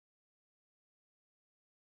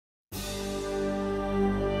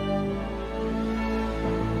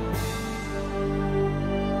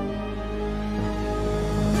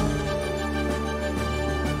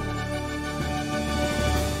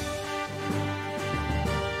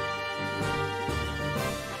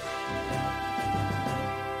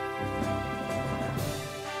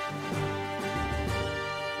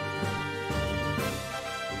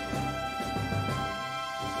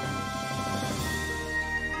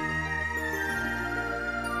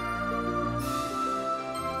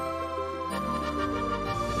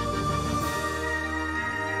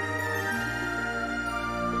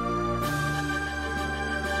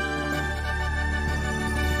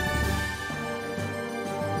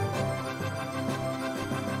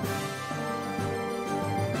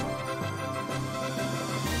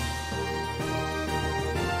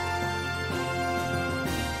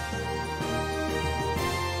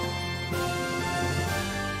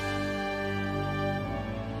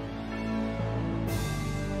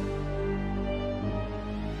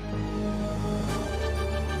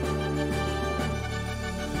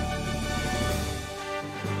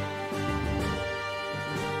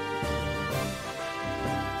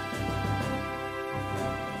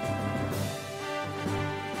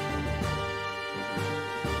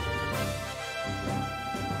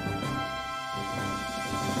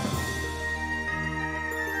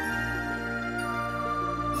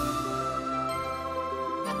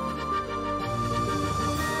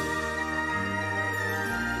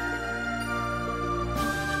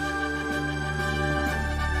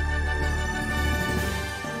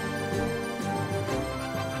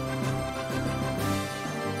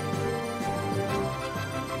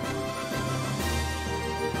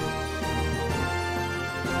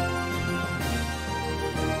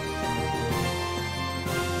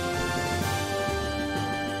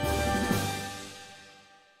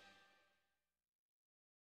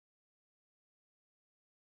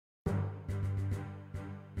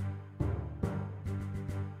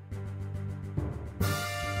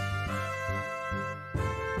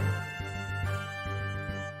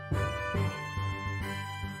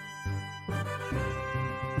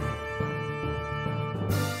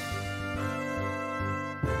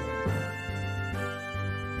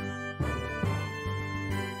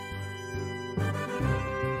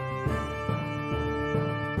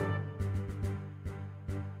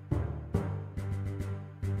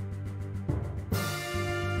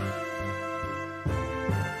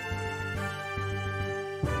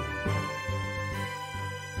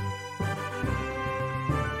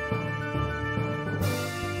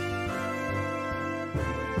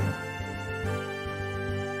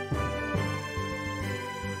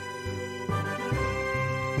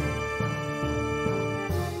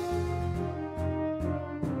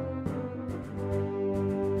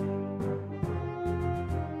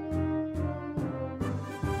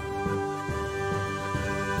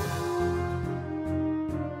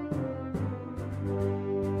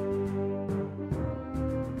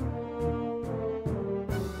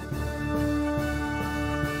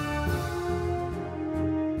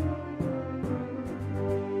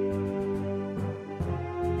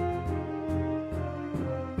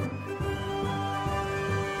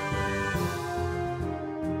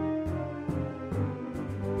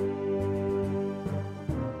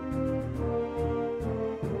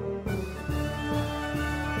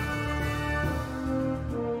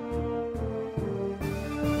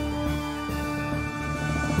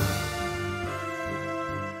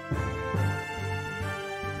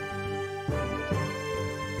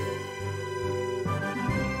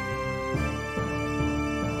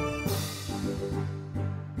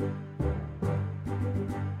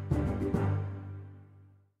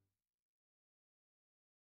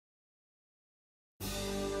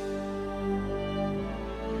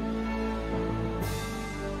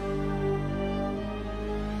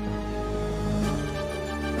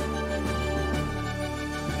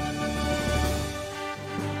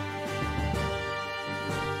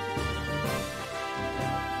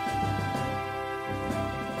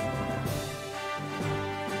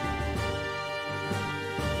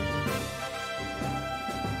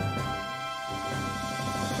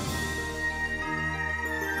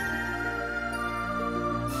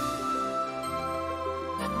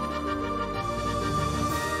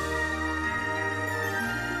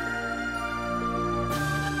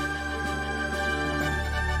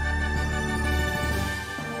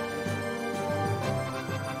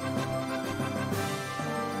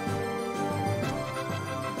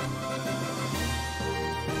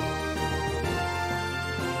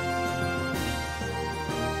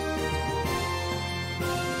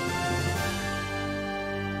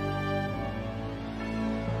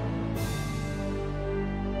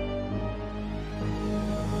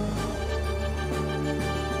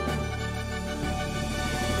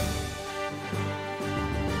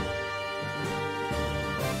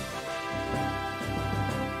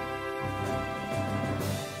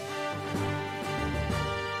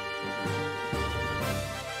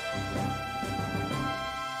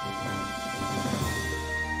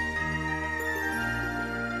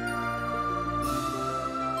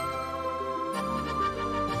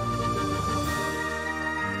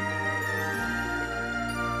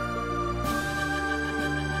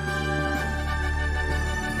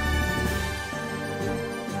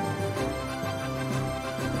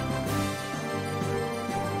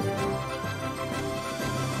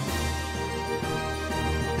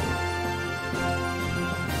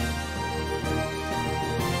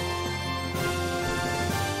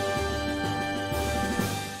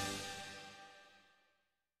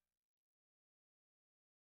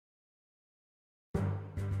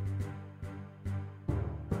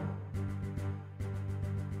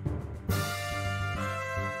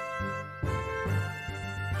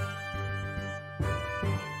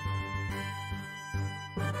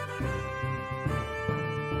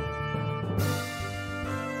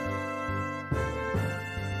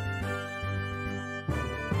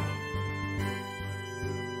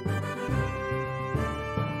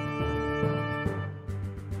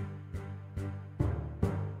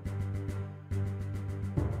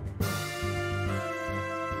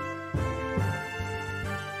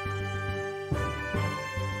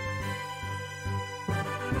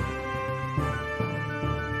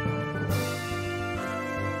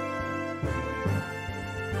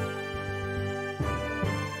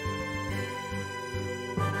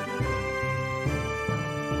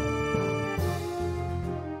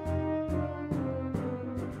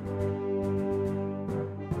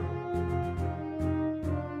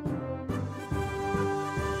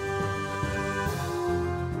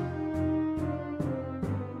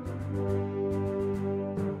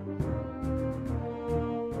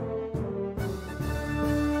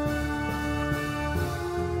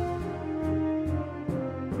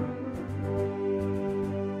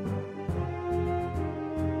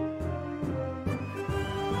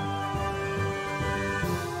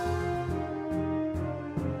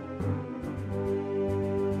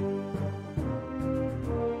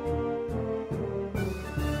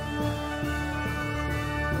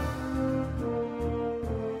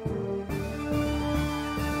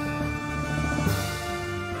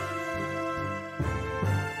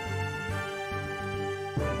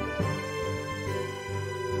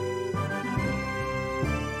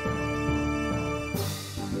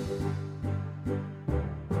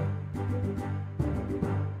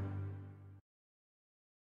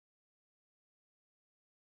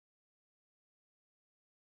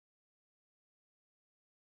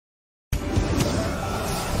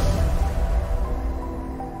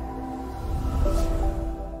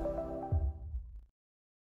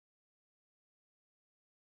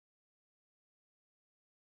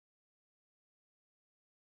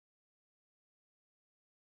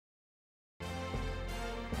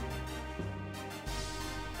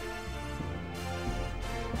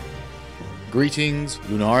Greetings,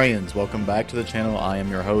 Lunarians. Welcome back to the channel. I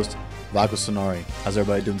am your host, Valkos Lunari. How's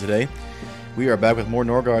everybody doing today? We are back with more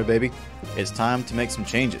NORGARD, baby. It's time to make some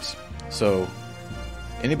changes. So,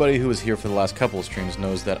 anybody who was here for the last couple of streams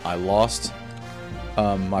knows that I lost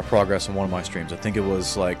my progress on one of my streams. I think it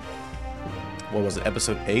was like, what was it,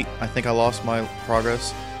 episode 8? I think I lost my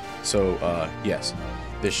progress. So, yes.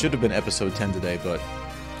 This should have been episode 10 today, but,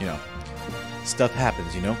 you know, stuff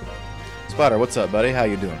happens, you know? Spider, what's up, buddy? How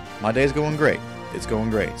you doing? My day's going great. It's going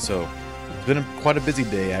great. So, it's been quite a busy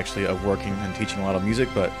day, actually, of working and teaching a lot of music,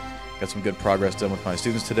 but got some good progress done with my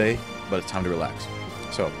students today, but it's time to relax.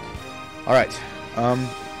 So, alright. The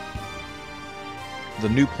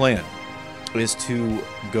new plan is to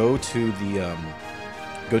go to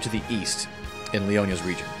the east in Leonia's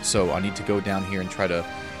region. So, I need to go down here and try to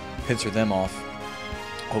pincer them off.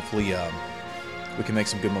 Hopefully, we can make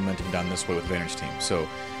some good momentum down this way with Vanner's team. So,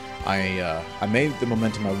 I made the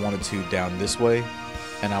momentum I wanted to down this way,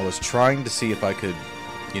 and I was trying to see if I could,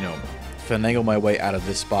 you know, finagle my way out of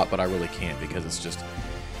this spot, but I really can't because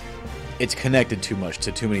it's connected too much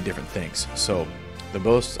to too many different things. So, the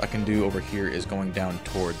most I can do over here is going down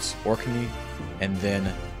towards Orkney and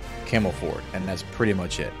then Camel Ford, and that's pretty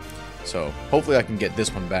much it. So, hopefully I can get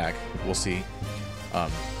this one back. We'll see.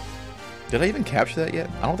 Did I even capture that yet?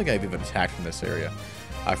 I don't think I've even attacked from this area.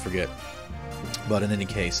 I forget. But in any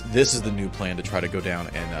case, this is the new plan to try to go down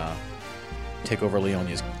and take over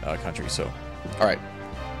Leonia's country. So, alright.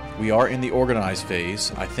 We are in the organize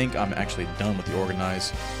phase. I think I'm actually done with the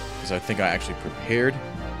organize, because I think I actually prepared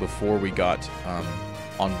before we got to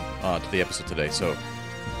the episode today. So,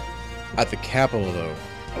 at the capital, though,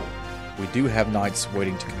 we do have knights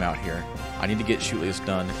waiting to come out here. I need to get Shootliest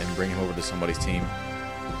done and bring him over to somebody's team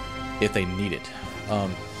if they need it.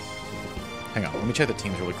 Hang on, let me check the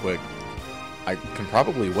teams really quick. I can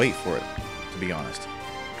probably wait for it, to be honest.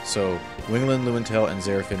 So, Wingland, Lewintel, and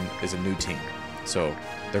Zerafin is a new team. So,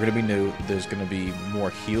 they're going to be new. There's going to be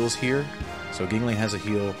more heals here. So, Gingling has a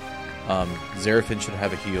heal. Zerafin should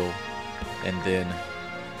have a heal. And then,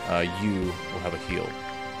 you will have a heal.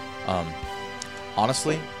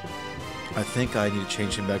 Honestly, I think I need to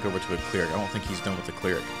change him back over to a cleric. I don't think he's done with the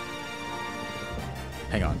cleric.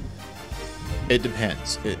 Hang on. It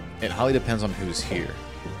depends. It highly depends on who's here.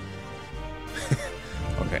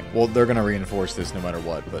 Okay, well, they're going to reinforce this no matter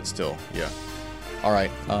what, but still, yeah.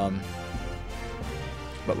 Alright, but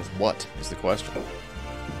with what is the question?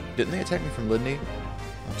 Didn't they attack me from Lydney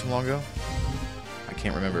not too long ago? I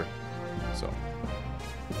can't remember, so.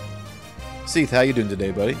 Seath, how you doing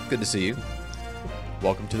today, buddy? Good to see you.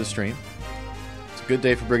 Welcome to the stream. It's a good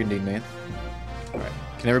day for Brigandine, man. Alright,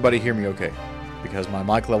 can everybody hear me okay? Because my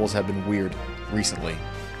mic levels have been weird recently.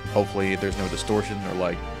 Hopefully there's no distortion or,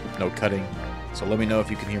 like, no cutting. So let me know if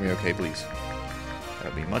you can hear me okay, please. That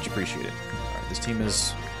would be much appreciated. Alright, this team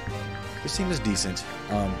is decent.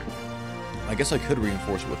 I guess I could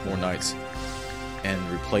reinforce it with more knights and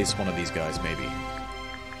replace one of these guys, maybe.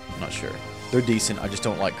 I'm not sure. They're decent, I just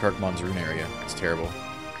don't like Kirkmon's rune area. It's terrible.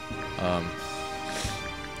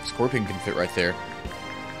 Scorpion can fit right there.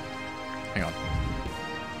 Hang on.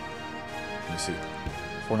 Let me see.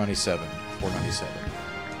 497. 497.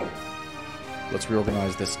 Let's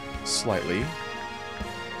reorganize this slightly.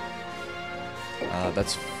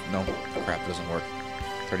 No, crap, it doesn't work.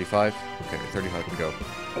 35? Okay, 35 can go.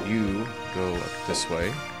 You go up this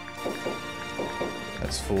way.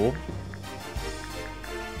 That's full.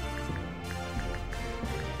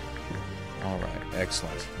 Alright,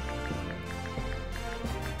 excellent.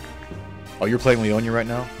 Oh, you're playing Leonia right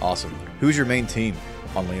now? Awesome. Who's your main team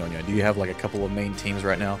on Leonia? Do you have like a couple of main teams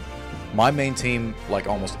right now? My main team, like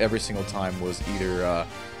almost every single time, was either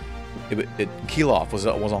Kilof was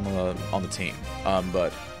on the team,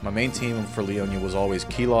 but my main team for Leonia was always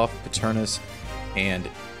Kilof, Paternus, and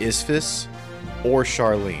Isphis or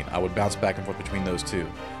Charlene. I would bounce back and forth between those two,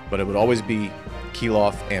 but it would always be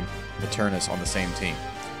Kilof and Paternus on the same team.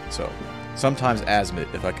 So sometimes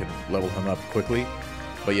Asmid if I could level him up quickly,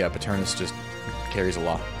 but yeah, Paternus just carries a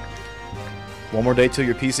lot. One more day till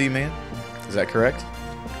your PC, man. Is that correct?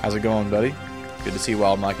 How's it going, buddy? Good to see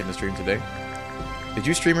Wild Mike in the stream today. Did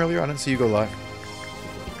you stream earlier? I didn't see you go live.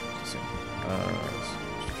 Let's see.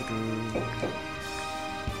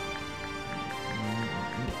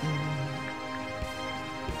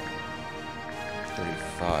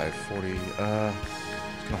 35, 40. It's gonna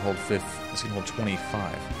hold 5. It's gonna hold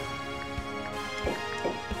 25.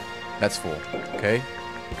 That's full. Okay.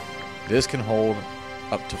 This can hold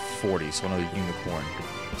up to 40. So another unicorn.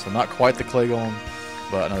 So not quite the clay golem,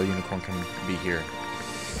 but another unicorn can be here.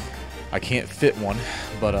 I can't fit one,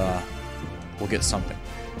 but we'll get something.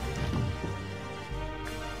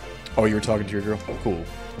 Oh, you were talking to your girl? Cool.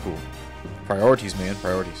 Cool. Priorities, man.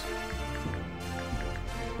 Priorities.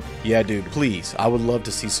 Yeah, dude, please. I would love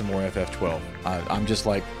to see some more FF12. I'm just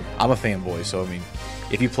like, I'm a fanboy, so I mean,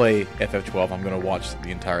 if you play FF12, I'm going to watch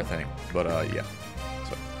the entire thing. But, yeah.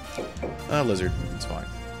 So, lizard. It's fine.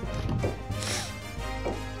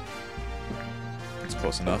 It's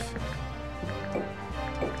close enough.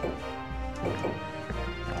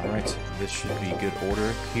 Alright, this should be good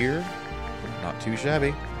order here. Not too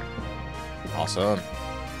shabby. Awesome.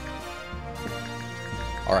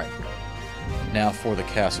 Alright. Now for the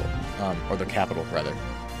castle. Or the capital, rather.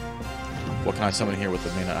 What can I summon here with the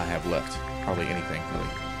mana I have left? Hardly anything, really.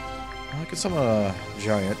 I can summon a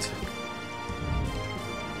giant.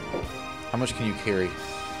 How much can you carry?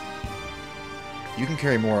 You can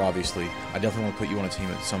carry more, obviously. I definitely want to put you on a team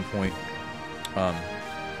at some point.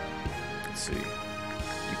 Let's see.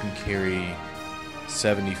 You can carry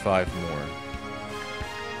 75 more.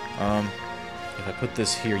 If I put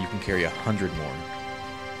this here, you can carry 100 more.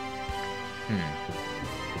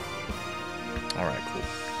 Alright, cool.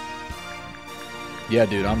 Yeah,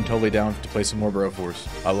 dude, I'm totally down to play some more Broforce.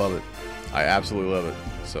 I love it. I absolutely love it.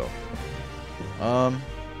 So,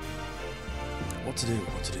 what to do?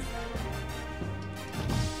 What to do?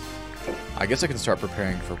 I guess I can start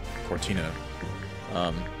preparing for Cortina.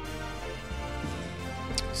 Let's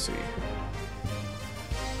see.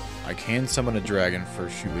 I can summon a dragon for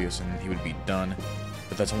Shulius and he would be done,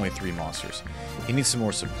 but that's only 3 monsters. He needs some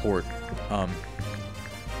more support.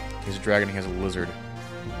 He has a dragon, he has a lizard.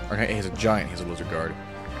 Or he has a giant, he has a lizard guard.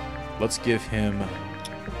 Let's give him at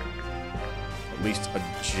least a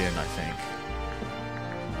Jin, I think.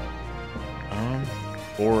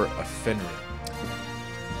 Or a Fenrir.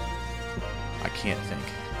 I can't think.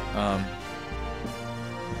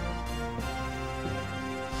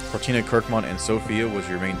 Cortina, Kirkmon, and Sophia was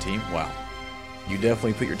your main team? Wow. You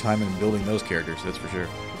definitely put your time in building those characters, that's for sure.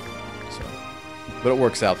 So, but it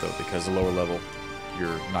works out, though, because the lower level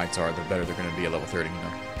your knights are, the better they're going to be at level 30, you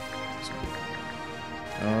know. So,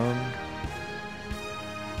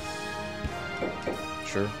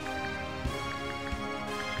 sure.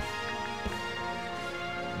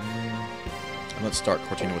 And let's start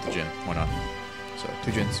Cortina with the Jin. Why not? So,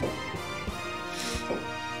 2 Jins.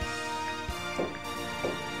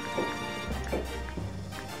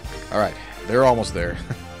 Alright, they're almost there.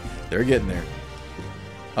 They're getting there.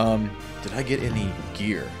 Did I get any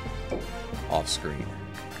gear off screen?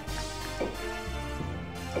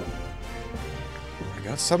 I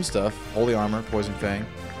got some stuff. Holy Armor, Poison Fang,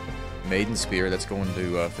 Maiden Spear, that's going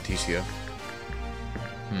to Faticia.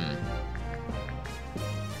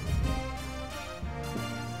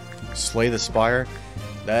 Slay the Spire?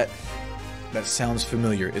 That sounds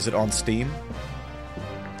familiar. Is it on Steam?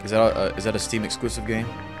 Is that a Steam exclusive game?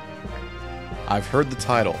 I've heard the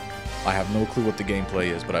title. I have no clue what the gameplay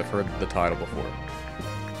is, but I've heard the title before.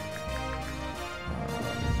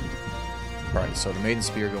 Alright, so the Maiden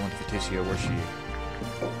Spear going to Faticia. Where's she?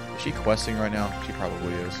 Is she questing right now? She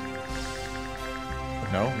probably is.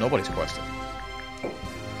 No? Nobody's questing.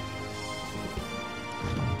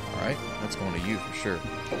 Alright, that's going to you for sure.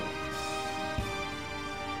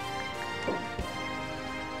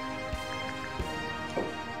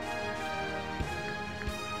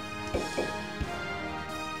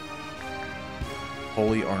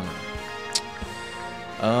 Holy Armor.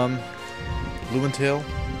 Lumentail,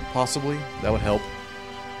 possibly. That would help.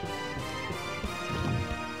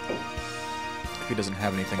 If he doesn't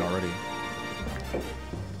have anything already.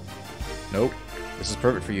 Nope. This is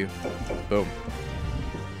perfect for you. Boom.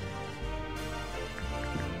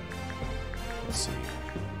 Let's see.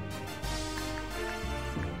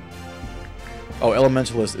 Oh,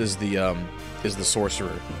 Elementalist is the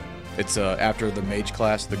sorcerer. It's after the mage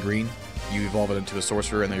class, the green. You evolve it into a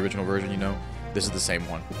sorcerer in the original version, you know. This is the same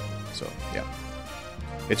one. So, yeah.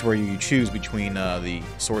 It's where you choose between the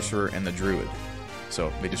sorcerer and the druid. So,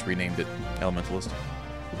 they just renamed it Elementalist.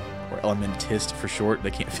 Or Elementist for short. They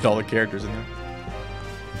can't fit all the characters in there.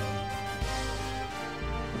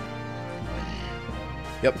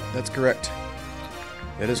 Yep, that's correct.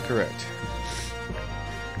 That is correct.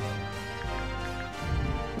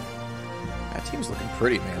 That team's looking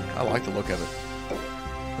pretty, man. I like the look of it.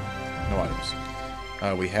 No items.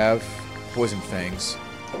 We have Poison Fangs.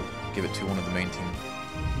 Give it to one of the main team.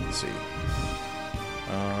 Let's see.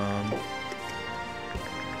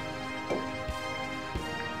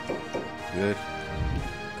 Good.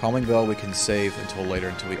 Calming Bell we can save until later,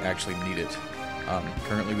 until we actually need it.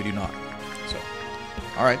 Currently we do not. So,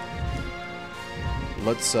 alright.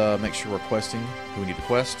 Let's make sure we're questing who we need to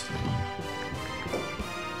quest.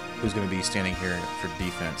 Who's going to be standing here for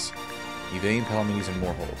defense. Evade, Palamedes, and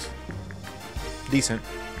Moorholds. Decent.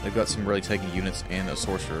 They've got some really tanky units and a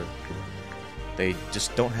sorcerer. They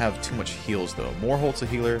just don't have too much heals though. Moorhold's a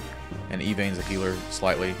healer, and Evane's a healer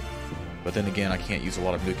slightly. But then again, I can't use a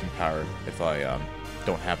lot of nuking power if I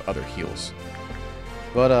don't have other heals.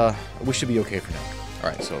 But we should be okay for now.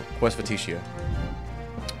 Alright, so Quest Viticia.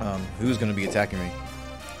 Who's going to be attacking me?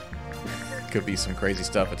 Could be some crazy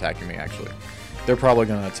stuff attacking me, actually. They're probably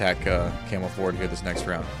going to attack Camel Ford here this next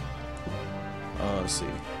round. Let's see.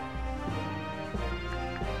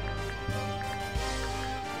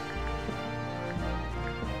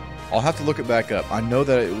 I'll have to look it back up. I know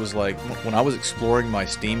that it was like, when I was exploring my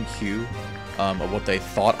Steam queue of what they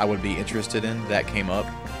thought I would be interested in, that came up.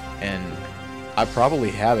 And I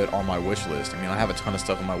probably have it on my wish list. I mean, I have a ton of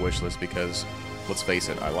stuff on my wish list because, let's face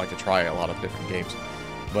it, I like to try a lot of different games.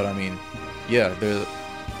 But I mean, yeah,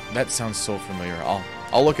 that sounds so familiar.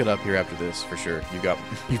 I'll look it up here after this for sure.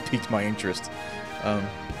 You piqued my interest. All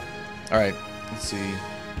right, let's see.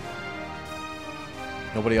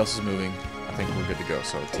 Nobody else is moving. I think we're good to go.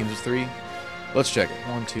 So teams of 3. Let's check it.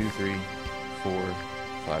 1, 2, 3, 4,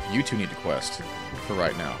 5. You two need to quest for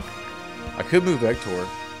right now. I could move Vector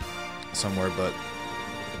somewhere, but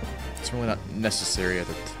it's really not necessary at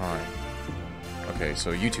the time. Okay,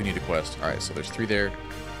 so you two need to quest. Alright, so there's 3 there.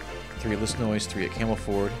 3 at Listnoise, 3 at Camel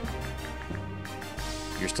Ford.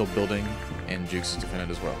 You're still building, and Jukes is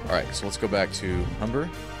defended as well. Alright, so let's go back to Humber.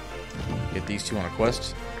 Get these 2 on a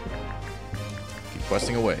quest. Keep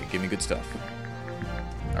questing away. Give me good stuff.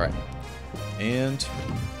 Alright. And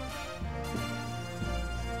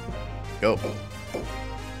go.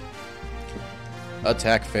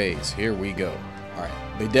 Attack phase. Here we go. Alright.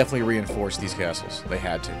 They definitely reinforced these castles. They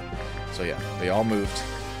had to. So yeah, they all moved.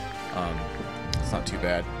 It's not too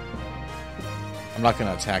bad. I'm not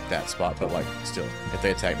going to attack that spot, but like, still, if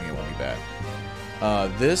they attack me, it won't be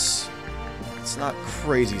bad. This, it's not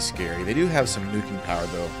crazy scary. They do have some nuking power,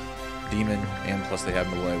 though. Demon, and plus they have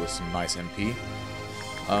melee with some nice MP.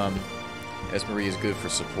 Esmery is good for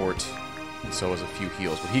support, and so is a few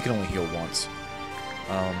heals, but he can only heal once.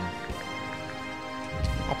 I'll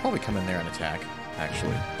probably come in there and attack,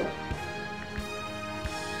 actually.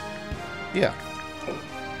 Yeah.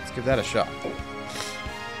 Let's give that a shot.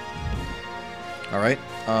 Alright,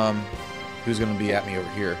 who's going to be at me over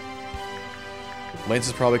here? Lance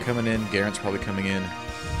is probably coming in, Garrett's probably coming in,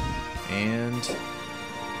 and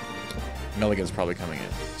Milligan's probably coming in.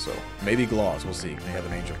 So, maybe Glaws, we'll see. They have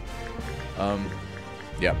an angel.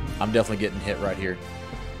 Yeah, I'm definitely getting hit right here.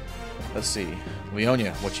 Let's see.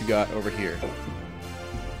 Leonia, what you got over here?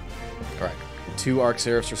 Alright, 2 Arc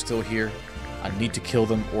Seraphs are still here. I need to kill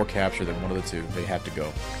them or capture them, one of the two. They have to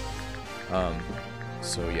go.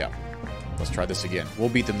 So yeah. Let's try this again. We'll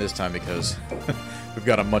beat them this time because we've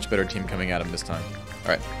got a much better team coming at them this time.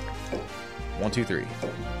 Alright. 1, 2, 3.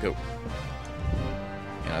 Go.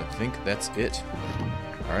 And I think that's it.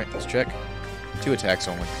 Alright, let's check. 2 attacks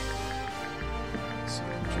only. Let's see.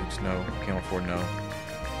 Jukes, no. Camel Ford, no.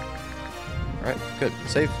 Alright, good.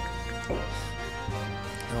 Save.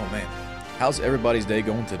 Oh, man. How's everybody's day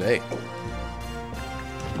going today?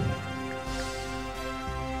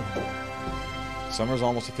 Summer's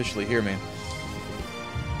almost officially here, man.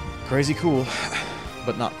 Crazy cool,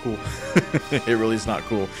 but not cool. It really is not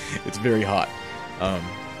cool. It's very hot,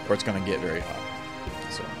 or it's going to get very hot.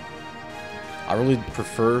 So, I really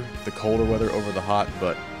prefer the colder weather over the hot,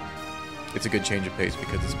 but it's a good change of pace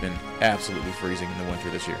because it's been absolutely freezing in the winter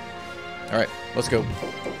this year. All right, let's go.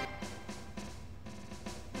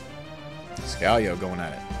 Scalio going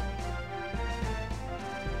at it.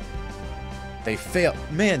 They fail.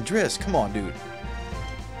 Man, Driss, come on, dude.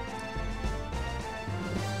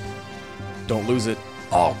 Don't lose it.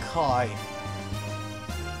 Oh, Kai.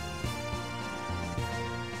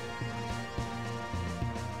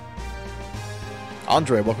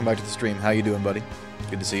 Andre, welcome back to the stream. How you doing, buddy?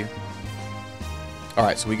 Good to see you.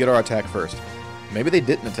 Alright, so we get our attack first. Maybe they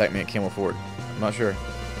didn't attack me at Camel Ford. I'm not sure.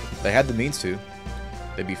 They had the means to.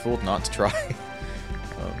 They'd be fooled not to try.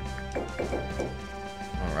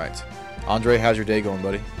 Alright. Andre, how's your day going,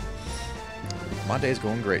 buddy? My day's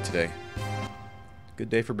going great today. Good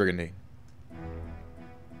day for Brigandine.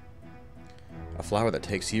 A flower that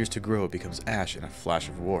takes years to grow becomes ash in a flash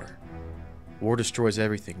of war. War destroys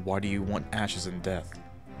everything. Why do you want ashes and death?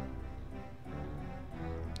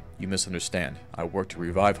 You misunderstand. I work to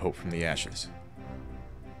revive hope from the ashes.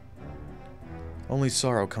 Only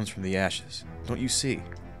sorrow comes from the ashes. Don't you see?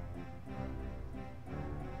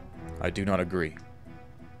 I do not agree.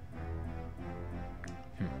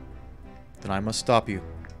 Then I must stop you.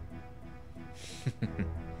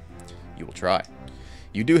 You will try.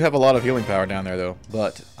 You do have a lot of healing power down there, though,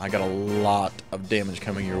 but I got a lot of damage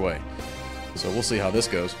coming your way. So we'll see how this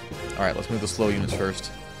goes. Alright, let's move the slow units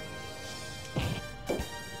first.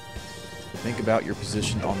 Think about your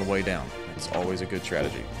position on the way down. That's always a good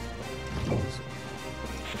strategy.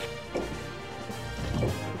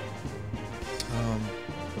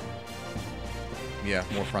 Yeah,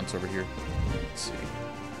 more fronts over here. Let's see.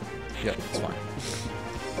 Yep, it's fine.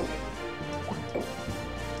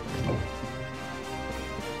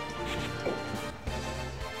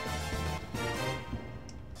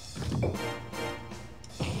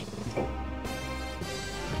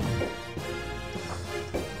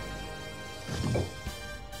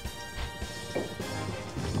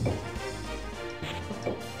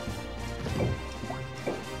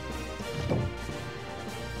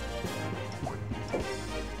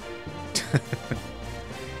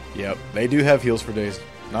 Yep, they do have heals for days.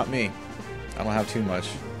 Not me. I don't have too much.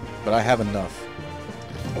 But I have enough.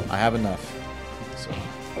 I have enough. So,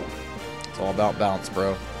 it's all about balance,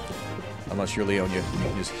 bro. Unless you're Leonia, you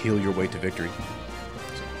can just heal your way to victory.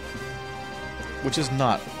 So, which is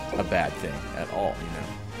not a bad thing at all, you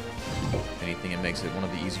know. If anything, it makes it one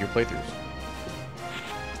of the easier playthroughs.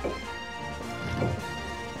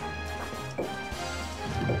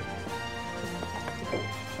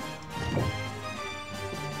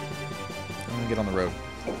 Get on the road.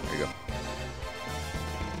 There you go.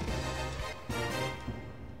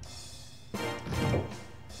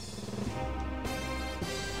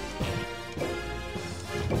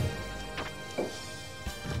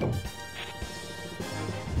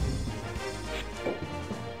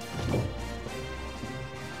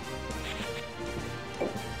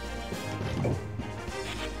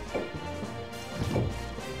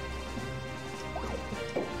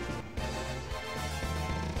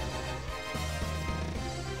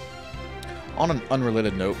 On an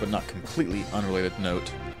unrelated note, but not completely unrelated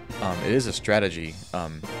note, it is a strategy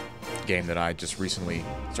game that I just recently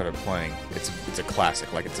started playing. It's a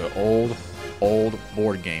classic, like it's an old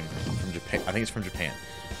board game from Japan. I think it's from Japan,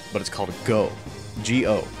 but it's called Go,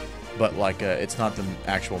 G-O. But like it's not the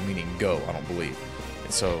actual meaning Go, I don't believe.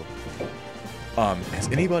 And so, has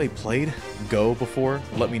anybody played Go before?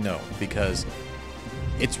 Let me know, because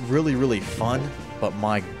it's really fun. But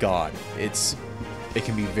my God, it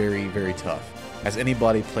can be very, very tough. Has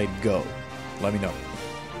anybody played Go? Let me know.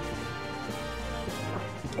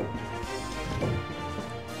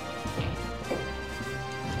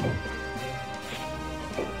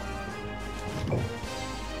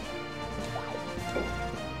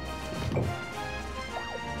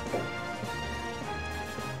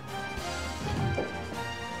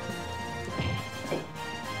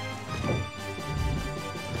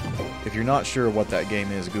 If you're not sure what that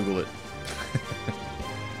game is, Google it.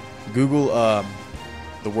 Google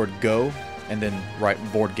the word Go and then write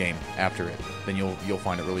board game after it. Then you'll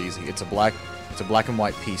find it really easy. It's a black and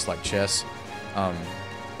white piece like chess, and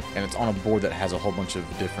it's on a board that has a whole bunch of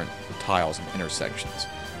different tiles and intersections.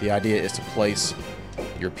 The idea is to place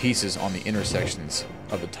your pieces on the intersections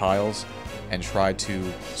of the tiles and try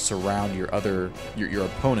to surround your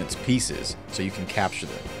opponent's pieces so you can capture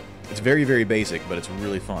them. It's very basic, but it's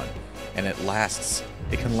really fun, and it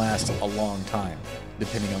can last a long time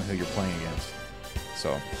depending on who you're playing against.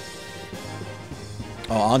 So,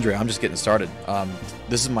 oh, Andre, I'm just getting started.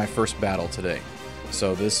 This is my first battle today,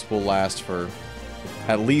 so this will last for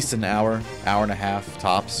at least an hour and a half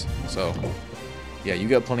tops. So, yeah, you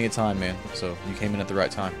got plenty of time, man. So you came in at the right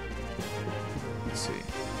time. Let's see.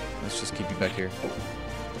 Let's just keep you back here.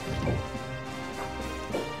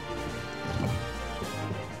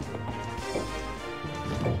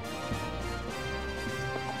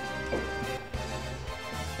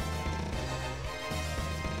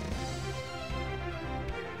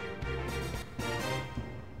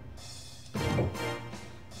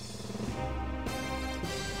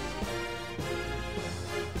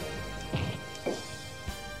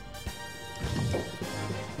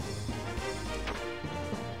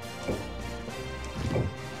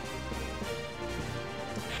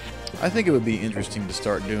 I think it would be interesting to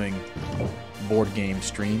start doing board game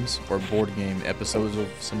streams or board game episodes of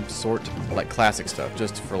some sort, like classic stuff,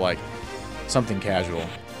 just for like something casual.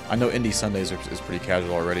 I know Indie Sundays is pretty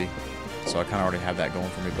casual already, so I kind of already have that going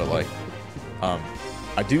for me. But like,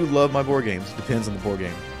 I do love my board games. Depends on the board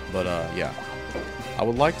game, but yeah, I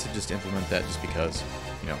would like to just implement that just because,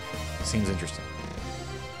 you know, it seems interesting.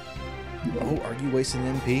 Oh, are you wasting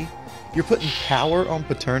MP? You're putting power on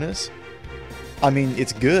Paternus? I mean,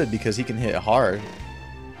 it's good because he can hit hard,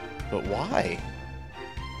 but why?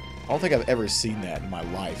 I don't think I've ever seen that in my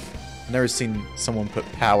life. I've never seen someone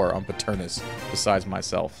put power on Paternus besides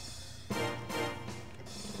myself.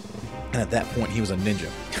 And at that point, he was a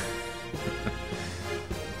ninja.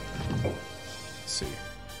 Let's see.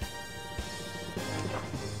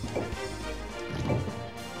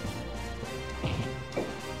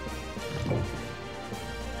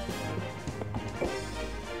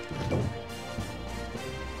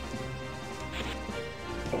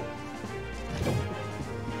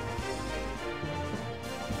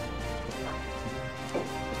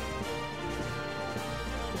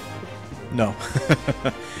 No.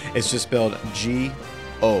 It's just spelled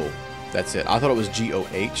G-O. That's it. I thought it was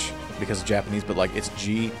G-O-H because it's Japanese, but like it's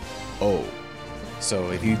G-O.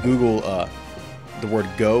 So if you Google the word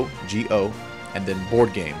Go, G-O, and then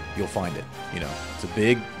board game, you'll find it. You know, it's a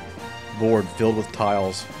big board filled with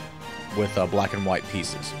tiles with black and white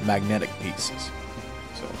pieces, magnetic pieces.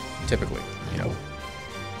 So typically, you know,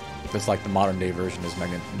 that's like the modern day version is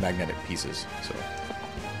magnetic pieces. So.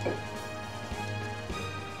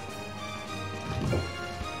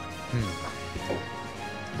 I'm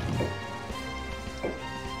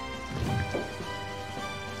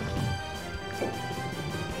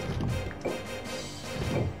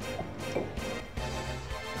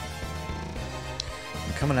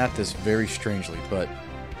coming at this very strangely, but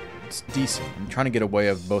it's decent. I'm trying to get away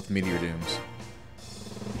of both Meteor Dooms.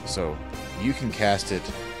 So you can cast it,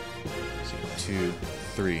 let's see, 2,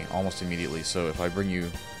 3, almost immediately. So if I bring you,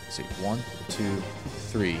 let's see, 1, 2,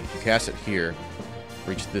 3, you cast it here,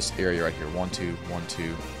 reach this area right here, 1, 2, 1,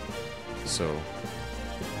 2. So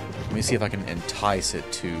let me see if I can entice it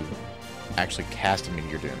to actually cast a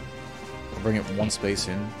Meteor Doom. I'll bring it one space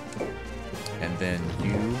in, and then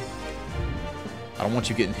you... I don't want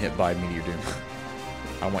you getting hit by Meteor Doom.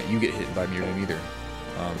 I don't want you get hit by Meteor Doom either.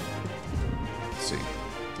 Let's see.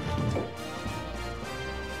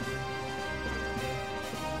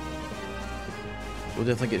 You'll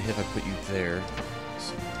definitely get hit if I put you there.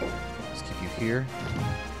 So let's keep you here.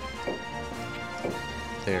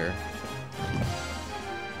 There.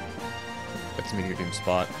 That's the Meteor Doom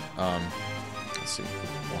spot. Let's see.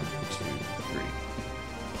 1, 2, 3.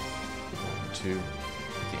 1, 2.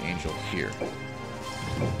 The angel here.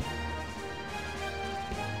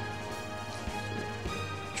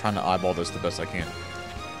 Trying to eyeball this the best I can.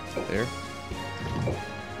 There.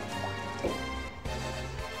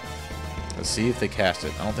 Let's see if they cast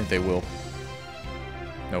it. I don't think they will.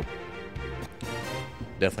 Nope.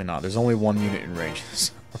 Definitely not. There's only one unit in range.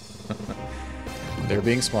 They're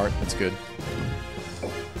being smart. That's good.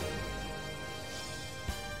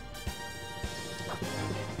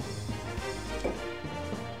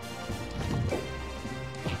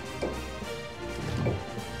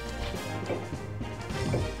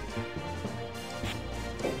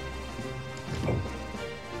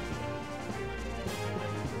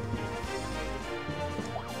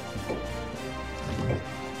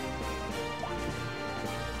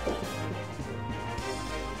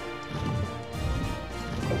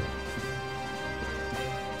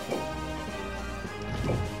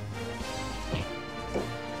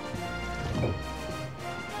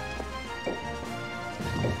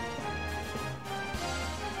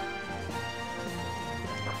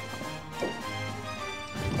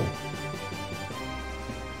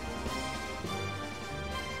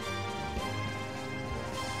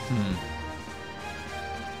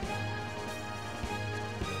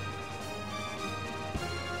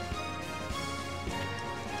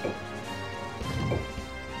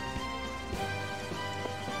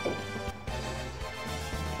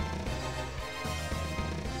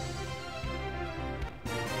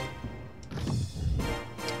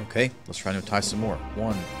 Okay, let's try to entice some more.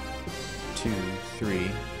 1, 2,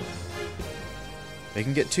 3. They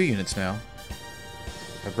can get 2 units now.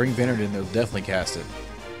 If I bring Vanard in, they'll definitely cast it.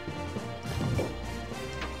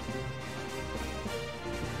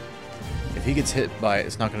 If he gets hit by it,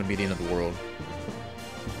 it's not going to be the end of the world.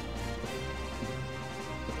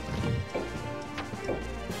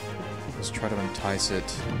 Let's try to entice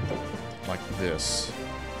it like this.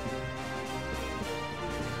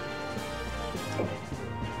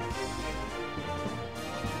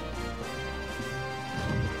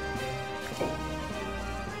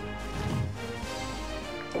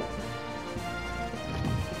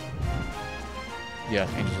 Yeah,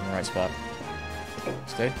 Angel's in the right spot.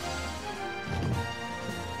 Stay.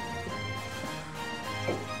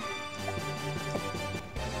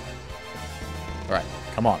 Alright,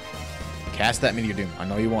 come on. Cast that Meteor Doom. I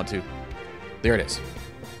know you want to. There it is.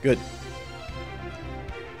 Good.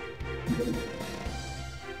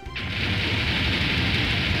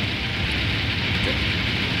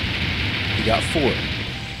 He got 4.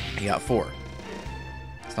 He got 4.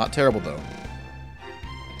 It's not terrible, though.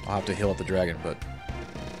 I'll have to heal up the dragon, but...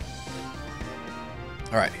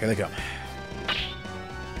 Alright, here they come.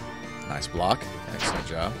 Nice block. Excellent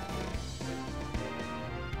job.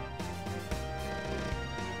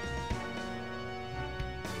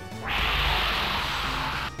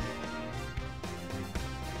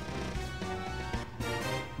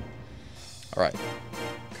 Alright.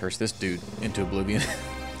 Curse this dude into oblivion.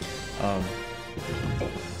 Let's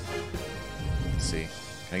see.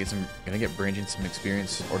 Can I get Brigandine some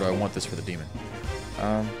experience, or do I want this for the demon?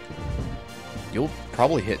 You'll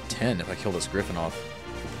probably hit 10 if I kill this griffin off.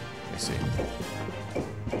 Let me see.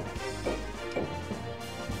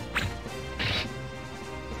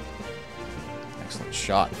 Excellent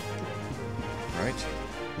shot. Right.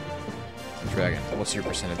 Dragon. What's your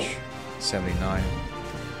percentage? 79.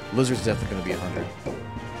 Lizard's definitely going to be 100.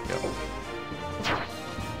 Go.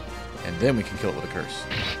 And then we can kill it with a curse.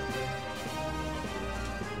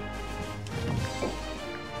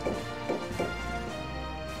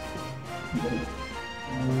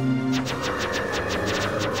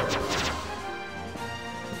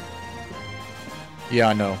 Yeah,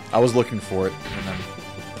 I know. I was looking for it, and then,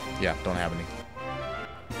 yeah, don't have any.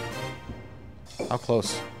 How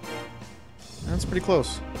close? That's pretty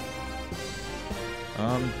close.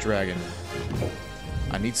 Dragon.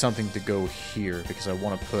 I need something to go here, because I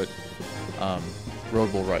want to put,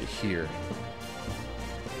 Road Bull right here.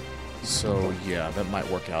 So, yeah, that might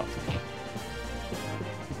work out.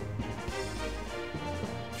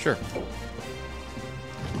 Sure.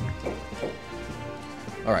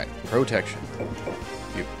 Alright, protection.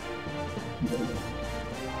 You.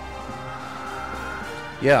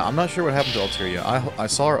 Yeah, I'm not sure what happened to Alteria. I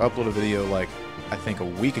saw her upload a video, like, I think a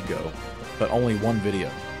week ago, but only one video.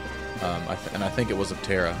 And I think it was of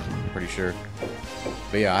Terra, I'm pretty sure.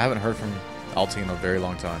 But yeah, I haven't heard from Alti in a very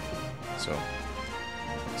long time. So,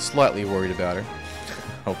 slightly worried about her.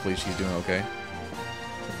 Hopefully she's doing okay.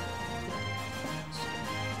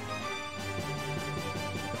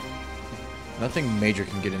 Nothing major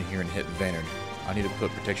can get in here and hit Vanard. I need to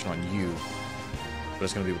put protection on you, but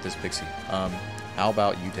it's going to be with this pixie. How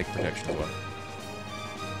about you take protection as well?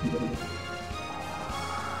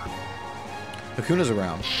 Hakuna's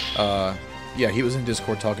around. Yeah, he was in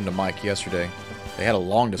Discord talking to Mike yesterday. They had a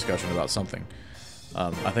long discussion about something.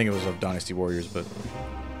 I think it was of Dynasty Warriors, but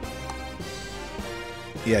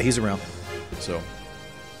yeah, he's around. So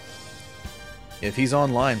if he's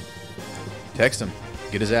online, text him.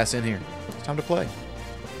 Get his ass in here. It's time to play.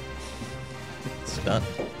 It's done.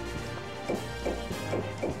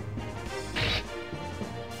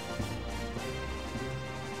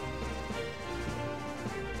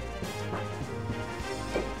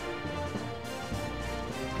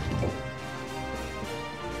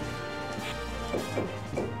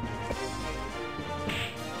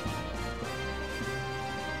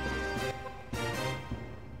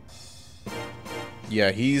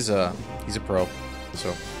 Yeah, he's a pro,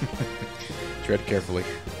 so tread carefully.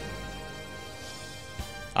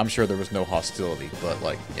 I'm sure there was no hostility, but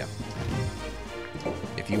like, yeah.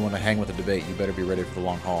 If you want to hang with a debate, you better be ready for the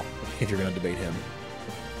long haul if you're going to debate him.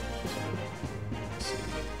 Let's see.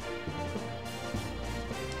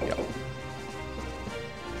 Yeah.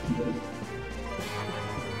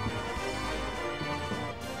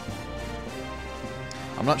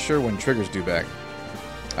 I'm not sure when Trigger's due back.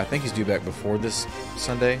 I think he's due back before this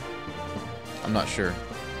Sunday. I'm not sure.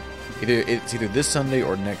 It's either this Sunday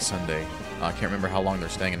or next Sunday. I can't remember how long they're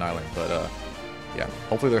staying in Ireland, but yeah.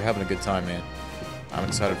 Hopefully they're having a good time, man. I'm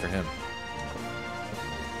excited for him.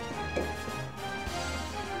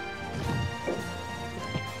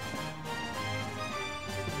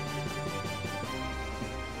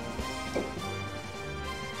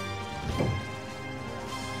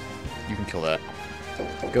 You can kill that.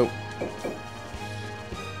 Go.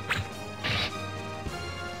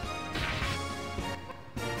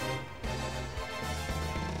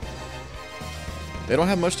 They don't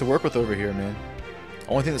have much to work with over here, man.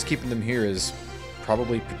 Only thing that's keeping them here is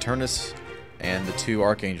probably Paternus and the two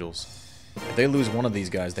Archangels. If they lose one of these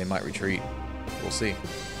guys, they might retreat. We'll see.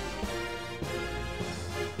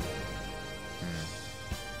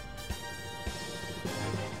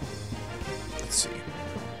 Let's see.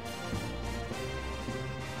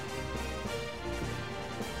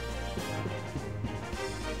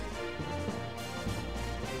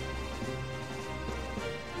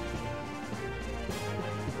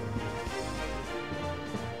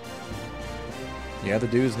 Yeah, the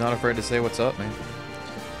dude's not afraid to say what's up, man.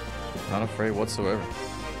 Not afraid whatsoever.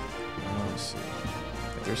 Let's see.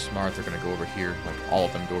 If they're smart, they're going to go over here. Like, all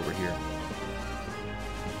of them go over here.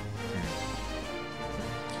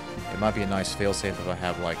 It might be a nice failsafe if I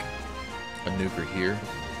have, like, a nuker here.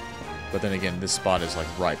 But then again, this spot is, like,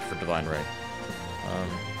 ripe for Divine Ray.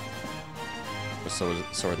 but so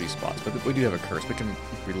are these spots. But we do have a curse. We can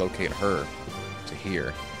relocate her to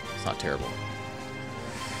here. It's not terrible.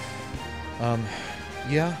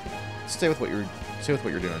 Yeah. Stay with what you're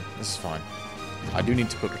doing. This is fine. I do need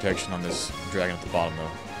to put protection on this dragon at the bottom,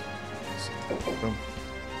 though. So, boom.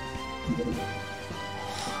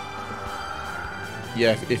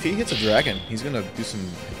 Yeah, if he hits a dragon, he's gonna do some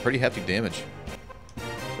pretty hefty damage.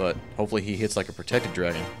 But hopefully he hits like a protected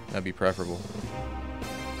dragon. That'd be preferable.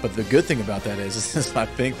 But the good thing about that is I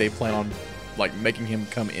think they plan on like making him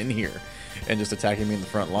come in here and just attacking me in the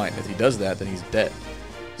front line. If he does that, then he's dead.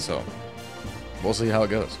 So we'll see how it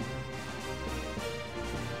goes.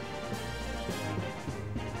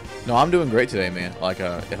 No, I'm doing great today, man. Like,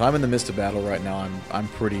 if I'm in the midst of battle right now, I'm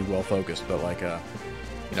pretty well focused. But like,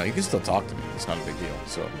 you know, you can still talk to me. It's not a big deal.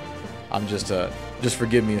 So I'm just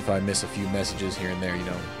forgive me if I miss a few messages here and there. You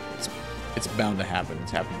know, it's bound to happen.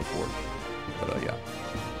 It's happened before. But yeah.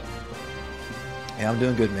 Yeah, I'm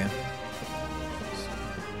doing good, man.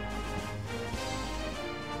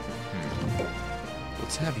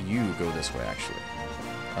 Let's have you go this way, actually.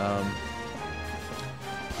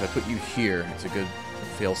 If I put you here, it's a good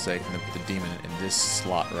fail-safe, and then put the demon in this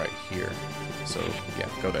slot right here. So, yeah,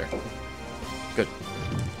 go there. Good.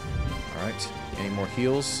 Alright, any more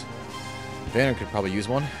heals? Banner could probably use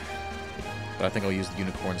one, but I think I'll use the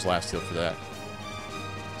Unicorn's last heal for that.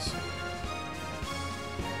 So.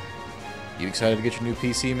 You excited to get your new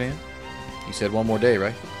PC, man? You said one more day,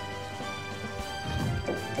 right?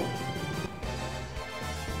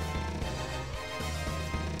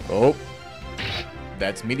 Oh,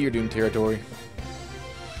 that's Meteor Doom territory.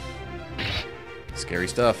 Scary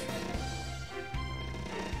stuff.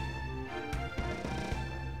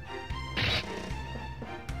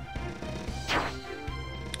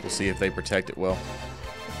 We'll see if they protect it well.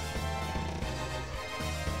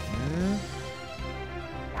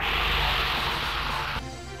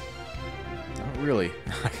 Not really.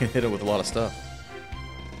 I can hit it with a lot of stuff.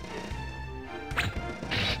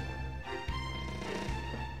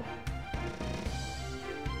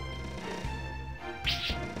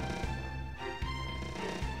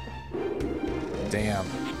 Damn.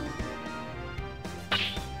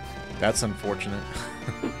 That's unfortunate.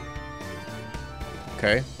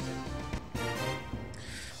 Okay.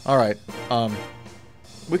 Alright.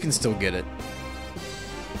 We can still get it.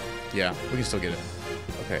 Yeah, we can still get it.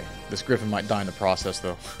 Okay. This griffin might die in the process,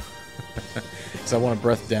 though. So I want to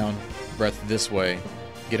breath down, breath this way,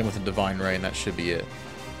 get him with a divine ray, and that should be it.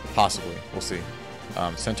 Possibly. We'll see.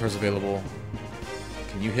 Centaur's available.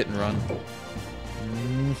 Can you hit and run?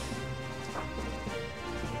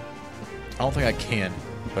 I don't think I can.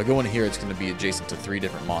 If I go in here, it's going to be adjacent to 3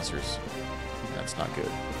 different monsters. That's not good.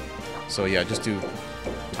 So yeah, just do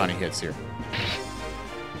tiny hits here.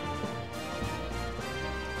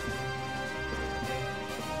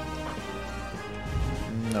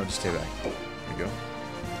 No, just stay back. There you go.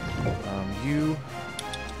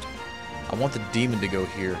 I want the demon to go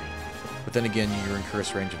here. But then again, you're in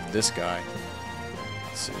curse range of this guy.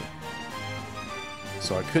 Let's see.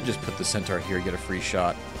 So I could just put the centaur here, get a free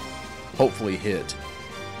shot. Hopefully hit.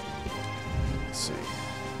 Let's see.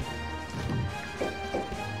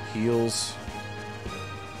 Heals.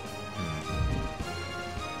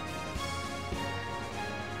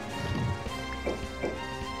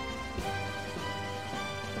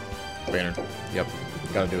 Banner. Yep.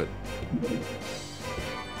 Gotta do it.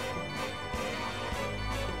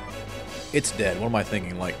 It's dead. What am I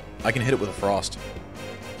thinking? Like, I can hit it with a frost.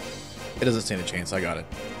 It doesn't stand a chance. I got it.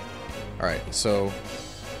 Alright, so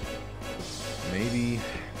maybe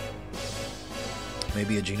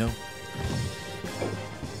a Geno?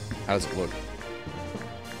 How does it look?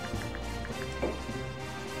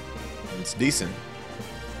 It's decent.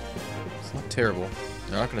 It's not terrible.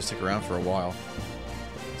 They're not going to stick around for a while.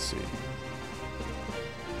 Let's see.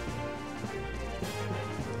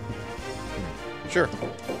 Sure.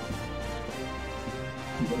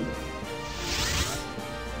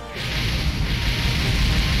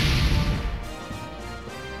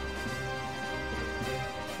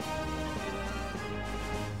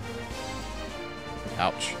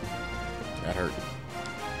 Ouch. That hurt.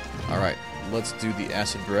 Alright, let's do the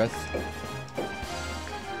acid breath.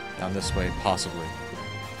 Down this way, possibly.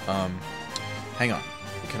 Hang on.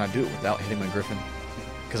 Can I do it without hitting my griffin?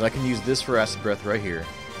 Because I can use this for acid breath right here.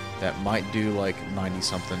 That might do like 90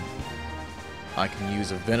 something. I can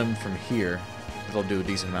use a venom from here. That'll do a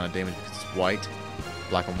decent amount of damage because it's white.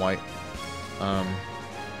 Black and white. Let's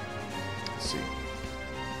see.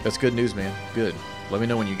 That's good news, man. Good. Let me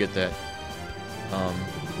know when you get that.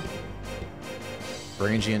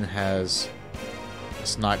 Brigandine has a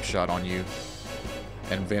snipe shot on you,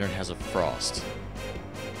 and Vanard has a Frost.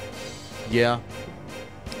 Yeah,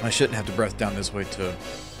 I shouldn't have to breath down this way to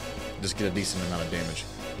just get a decent amount of damage.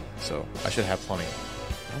 So, I should have plenty.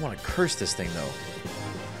 I want to curse this thing, though.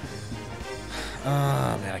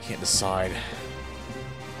 Ah, man, I can't decide.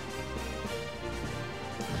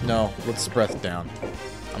 No, let's breath down.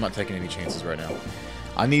 I'm not taking any chances right now.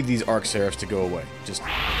 I need these Arc Seraphs to go away. Just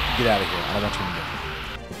get out of here. I don't want you in there.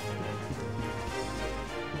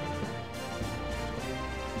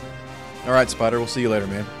 Alright, Spider, we'll see you later,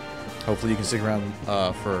 man. Hopefully you can stick around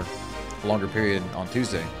for a longer period on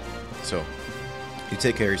Tuesday. So, you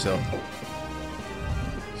take care of yourself.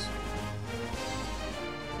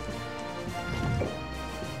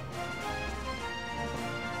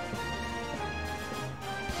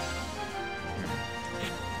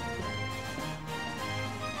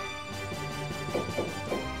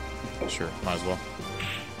 Sure, might as well.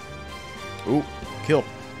 Ooh, kill.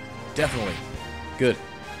 Definitely. Good.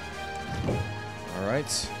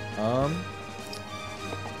 Alright.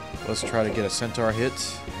 Let's try to get a Centaur hit.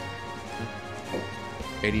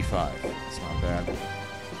 85. It's not bad.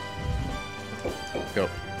 Go.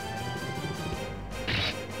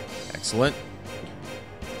 Excellent.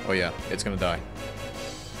 Oh yeah, it's gonna die.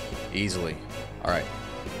 Easily. Alright.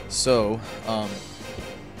 So, I'm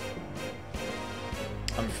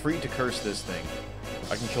free to curse this thing.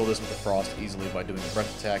 I can kill this with the Frost easily by doing a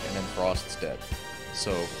breath attack and then Frost's dead.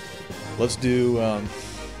 So, let's do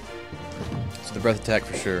the breath attack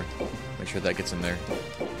for sure. Make sure that gets in there.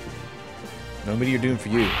 No Meteor Doom for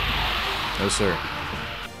you. No sir.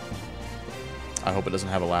 I hope it doesn't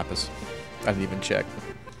have a Lapis. I didn't even check.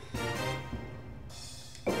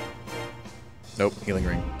 Nope, Healing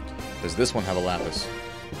Ring. Does this one have a Lapis?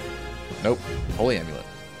 Nope, Holy Amulet.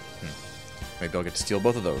 Maybe I'll get to steal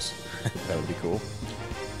both of those. That would be cool.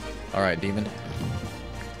 Alright, Demon.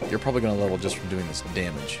 You're probably going to level just from doing this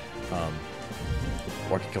damage.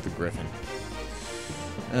 Or I can kill the Griffin.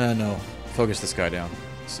 No. Focus this guy down.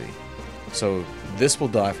 Let's see. So, this will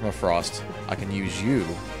die from a Frost. I can use you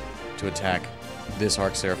to attack this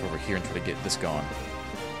Arc Seraph over here and try to get this gone.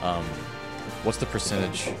 What's the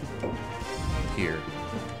percentage here?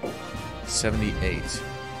 78. It's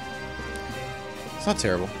not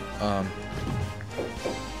terrible.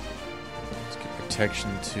 Let's get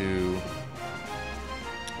protection to...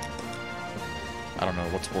 I don't know,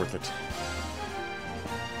 what's worth it?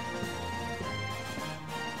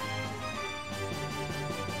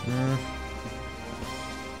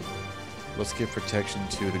 Let's give protection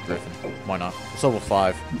to the Griffin. Why not? It's level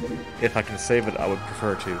 5. If I can save it, I would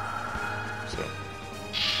prefer to. So...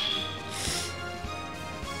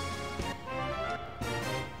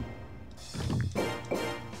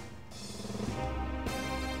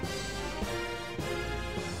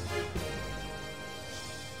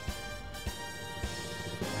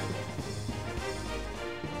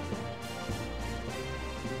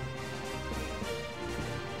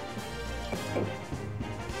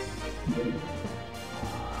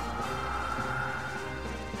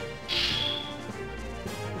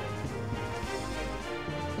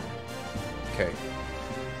 Okay.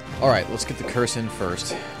 Alright, let's get the curse in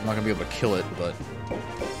first. I'm not going to be able to kill it, but...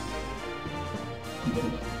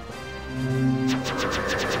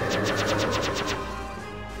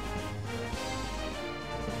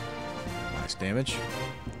 Nice damage.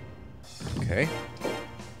 Okay.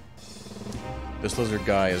 This lizard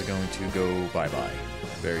guy is going to go bye-bye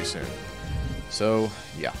very soon. So,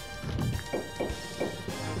 yeah.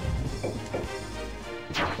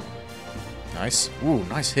 Nice. Ooh,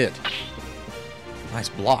 nice hit. Nice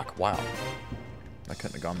block. Wow. That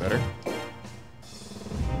couldn't have gone better.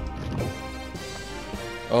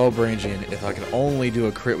 Oh, Brigandine, if I could only do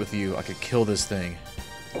a crit with you, I could kill this thing.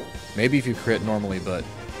 Maybe if you crit normally, but...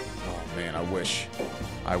 Oh, man, I wish.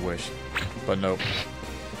 I wish. But nope.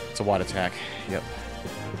 It's a wide attack. Yep.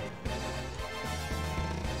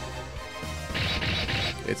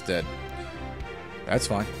 It's dead. That's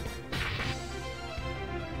fine.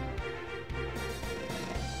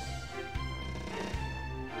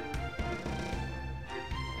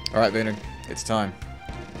 Alright, Vanard. It's time.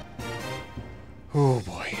 Oh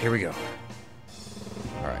boy, here we go.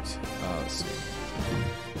 Alright, let's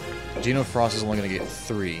see. Geno Frost is only going to get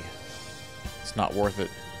 3. It's not worth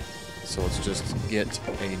it. So let's just get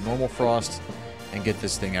a normal Frost and get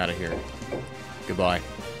this thing out of here. Goodbye.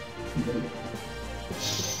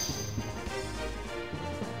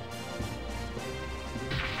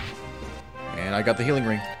 And I got the healing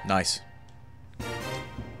ring. Nice.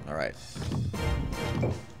 Alright.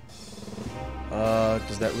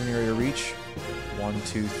 Does that rune area reach? 1,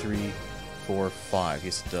 2, 3, 4, 5.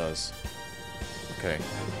 Yes, it does. Okay.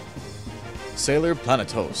 Sailor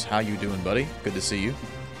Planetos, how you doing, buddy? Good to see you.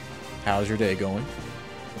 How's your day going?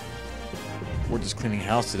 We're just cleaning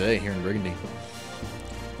house today here in Brigandine.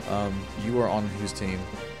 You are on whose team?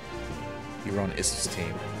 You were on Ist's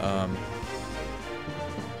team.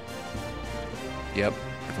 Yep.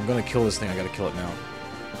 If I'm gonna kill this thing, I gotta kill it now.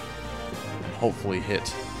 And hopefully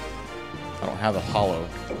hit. I don't have a hollow.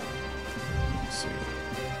 Let's see.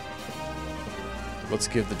 Let's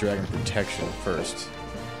give the dragon protection first.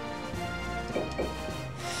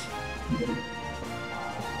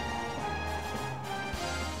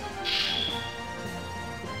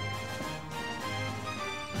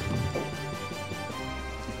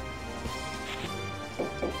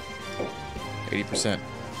 %.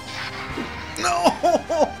 No!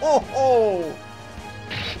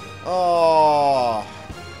 Oh!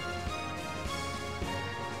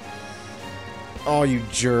 Oh, you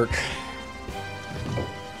jerk.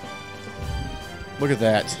 Look at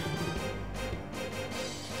that.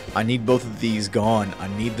 I need both of these gone. I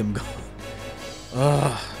need them gone.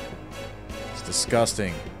 Ugh. It's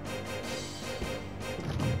disgusting.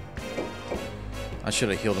 I should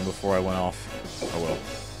have healed him before I went off. Oh well.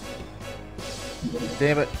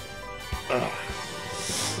 Damn it. Ugh.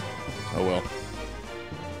 Oh well.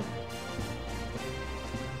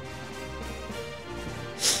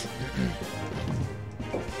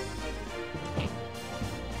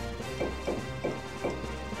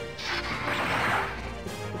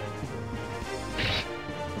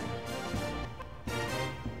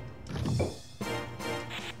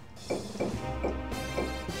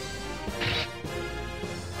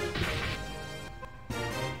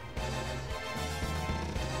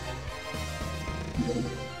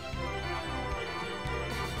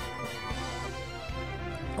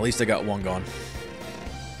 At least I got one gone.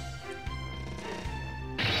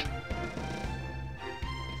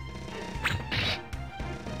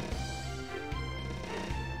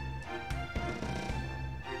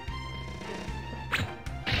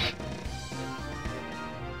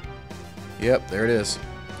 Yep, there it is.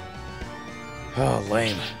 Oh,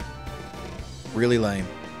 lame. Really lame.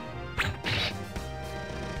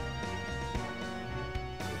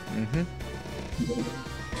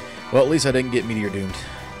 Well, at least I didn't get Meteor Doomed.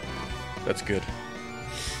 That's good.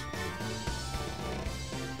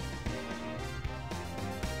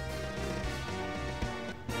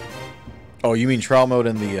 Oh, you mean trial mode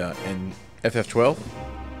in the in FF12?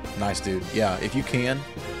 Nice, dude. Yeah, if you can,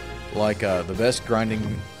 like the best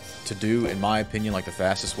grinding to do, in my opinion, like the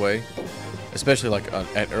fastest way, especially like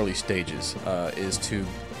at early stages, is to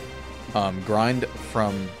grind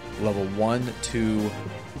from level 1 to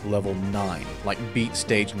level 9, like beat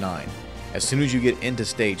stage 9. As soon as you get into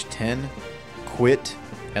stage 10, quit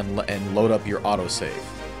and load up your autosave.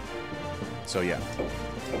 So yeah,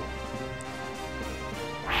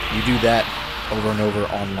 you do that over and over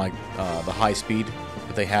on like the high speed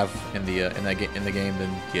that they have in the game.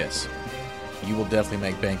 Then yes, you will definitely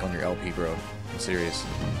make bank on your LP, bro. I'm serious.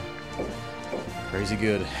 Crazy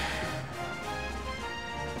good.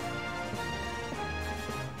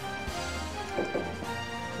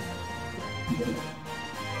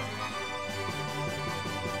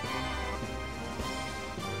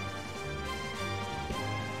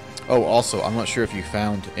 Oh, also, I'm not sure if you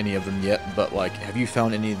found any of them yet, but like, have you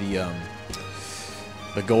found any of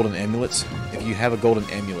the golden amulets? If you have a golden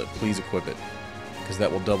amulet, please equip it, because that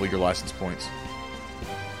will double your license points.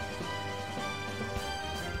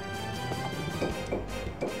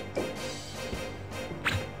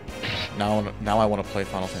 Now I want to play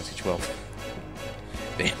Final Fantasy 12.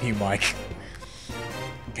 Damn you, Mike.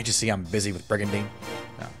 Can't you see I'm busy with Brigandine?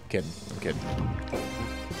 No, I'm kidding. I'm kidding.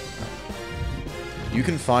 You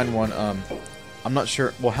can find one, I'm not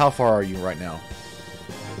sure, well, how far are you right now?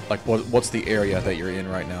 Like, what's the area that you're in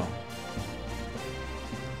right now?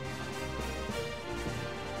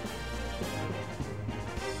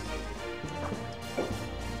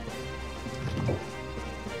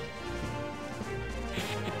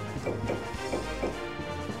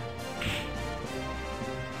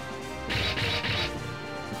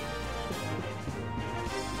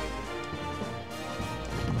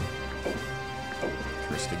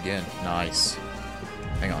 Again. Nice.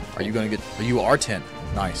 Hang on. Are you going to get... You are 10.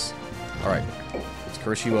 Nice. Alright. Let's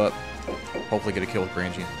curse you up. Hopefully get a kill with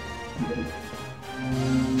Brigandine.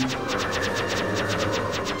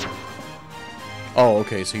 Oh,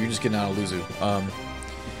 okay. So you're just getting out of Luzu.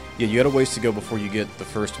 Yeah, you got a ways to go before you get the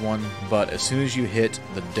first one, but as soon as you hit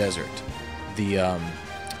the desert, the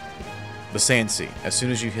Sand Sea, as soon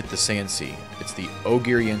as you hit the Sand Sea, it's the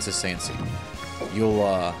Ogiriensis Sand Sea. You'll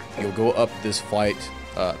go up this flight,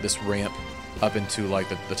 this ramp, up into like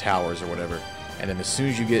the towers or whatever, And then as soon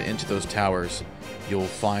as you get into those towers, you'll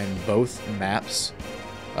find both maps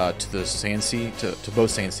to the Sand Sea, to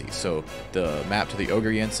both Sand Seas. So the map to the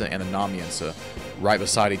Ogre Yensa and the Nam Yensa right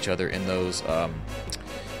beside each other in those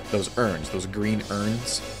urns, those green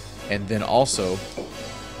urns. And then also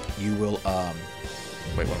you will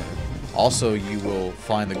wait 1 minute. Also you will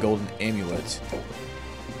find the golden amulet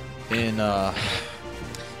in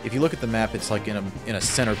if you look at the map, it's like in a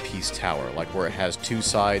centerpiece tower, like where it has two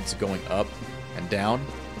sides going up and down.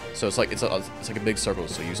 So it's like a big circle.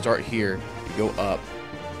 So you start here, you go up,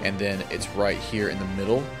 and then it's right here in the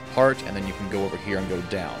middle part, and then you can go over here and go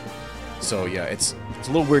down. So yeah, it's a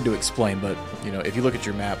little weird to explain, but you know, if you look at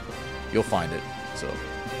your map, you'll find it. So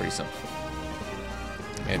pretty simple.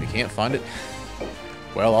 And if you can't find it,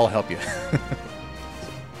 well, I'll help you.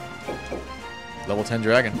 Level 10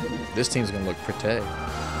 dragon. This team's gonna look pretty.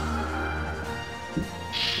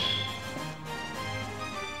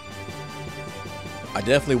 I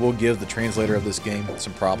definitely will give the translator of this game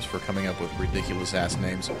some props for coming up with ridiculous ass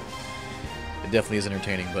names. It definitely is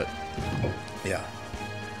entertaining, but yeah.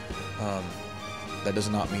 That does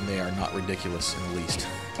not mean they are not ridiculous in the least.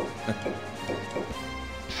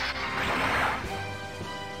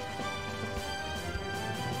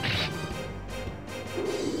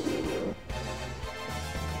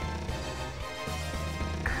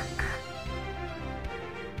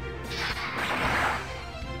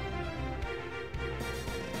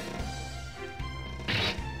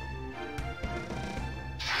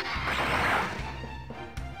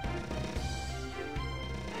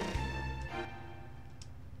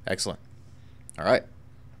 Excellent. All right.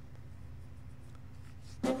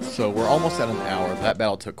 So we're almost at an hour. That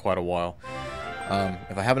battle took quite a while.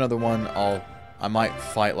 If I have another one, I might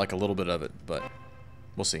fight like a little bit of it, but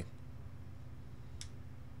we'll see.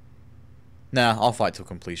 Nah, I'll fight till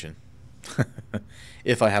completion.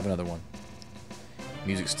 If I have another one.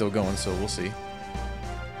 Music's still going, so we'll see.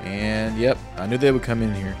 And yep, I knew they would come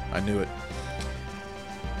in here. I knew it.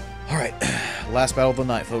 All right, last battle of the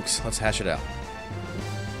night, folks. Let's hash it out.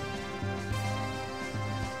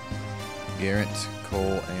 Garrett, Cole,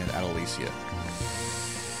 and Adelicia.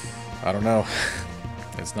 I don't know.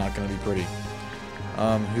 It's not going to be pretty.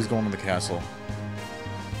 Who's going to the castle?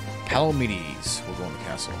 Palamedes will go in the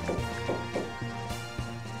castle.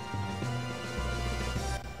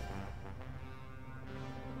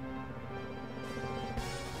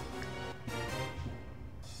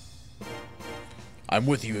 I'm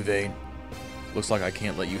with you, Evade. Looks like I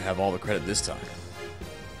can't let you have all the credit this time.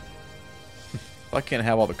 If I can't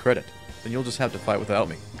have all the credit, then you'll just have to fight without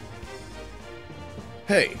me.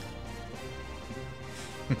 Hey!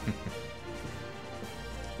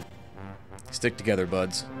 Stick together,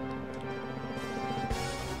 buds.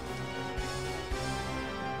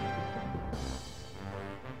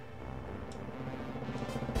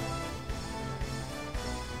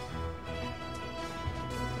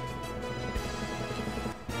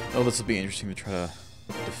 Oh, this will be interesting to try to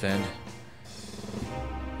defend.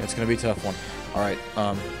 It's gonna be a tough one. Alright,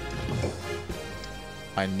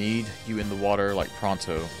 I need you in the water like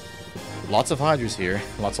pronto. Lots of hydras here,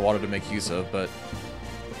 lots of water to make use of, but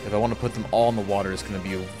if I want to put them all in the water, it's going to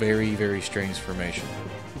be a very, very strange formation.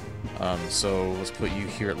 So let's put you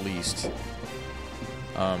here at least.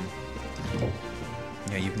 Yeah,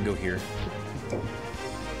 you can go here.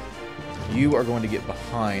 You are going to get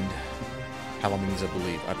behind Palamedes, I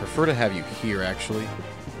believe. I prefer to have you here, actually,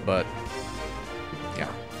 but yeah.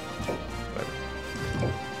 Whatever.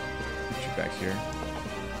 Put you back here.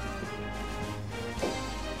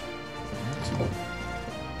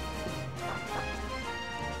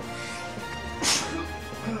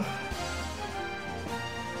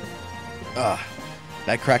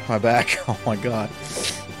 That cracked my back. Oh my god.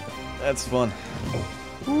 That's fun.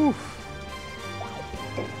 Whew.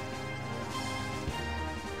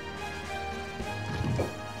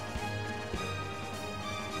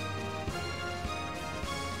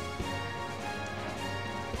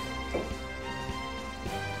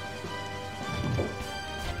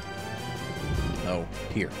 Oh,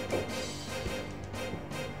 here.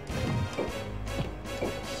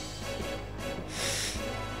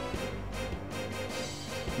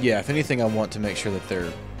 Yeah, if anything, I want to make sure that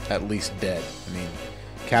they're at least dead. I mean,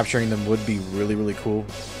 capturing them would be really, really cool,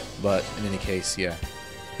 but in any case, yeah,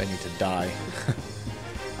 they need to die.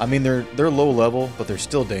 I mean, they're low level, but they're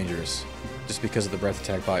still dangerous, just because of the breath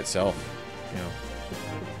attack by itself, you know.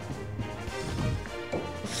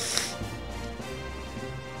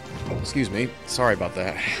 Excuse me, sorry about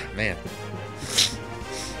that, man.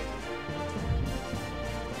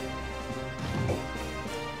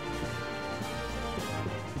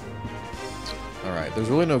 Alright, there's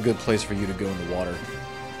really no good place for you to go in the water.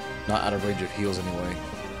 Not out of range of heals anyway.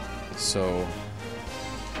 So...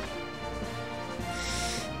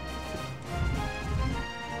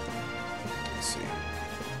 let's see.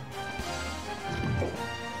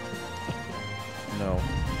 No.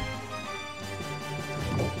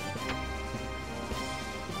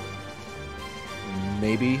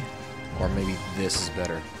 Maybe, or maybe this is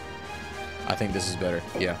better. I think this is better.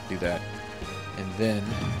 Yeah, do that. And then,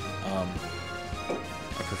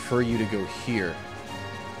 I prefer you to go here.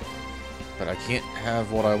 But I can't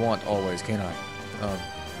have what I want always, can I?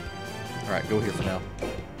 Alright, go here for now.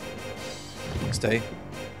 Stay.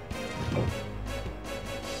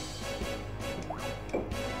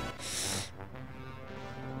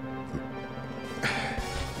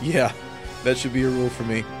 Yeah, that should be a rule for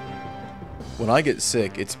me. When I get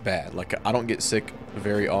sick, it's bad. Like, I don't get sick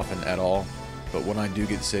very often at all, but when I do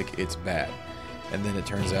get sick, it's bad. And then it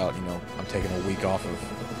turns out, you know, I'm taking a week off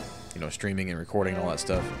of, you know, streaming and recording and all that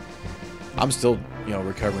stuff. I'm still, you know,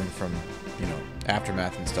 recovering from, you know,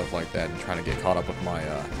 aftermath and stuff like that and trying to get caught up with my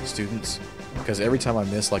students. Because every time I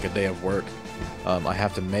miss, like, a day of work, I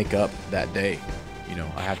have to make up that day. You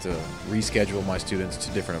know, I have to reschedule my students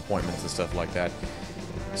to different appointments and stuff like that.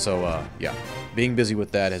 So, yeah, being busy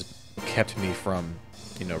with that has kept me from,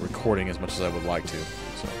 you know, recording as much as I would like to.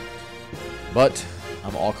 So, but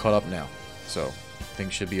I'm all caught up now, so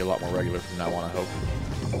things should be a lot more regular from now on, I hope.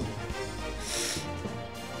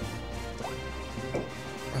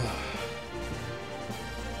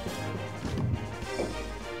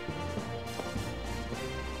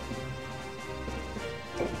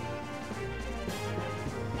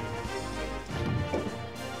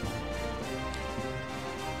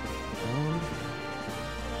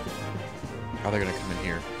 How are they going to come in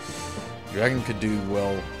here? Dragon could do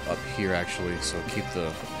well up here, actually, so keep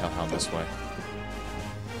the Hellhound this way.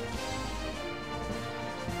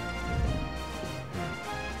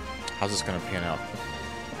 How's this going to pan out?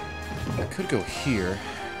 I could go here.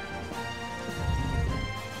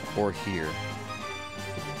 Or here.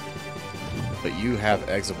 But you have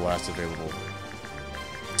Exoblast available.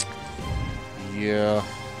 Yeah.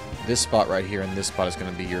 This spot right here and this spot is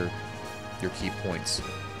going to be your key points.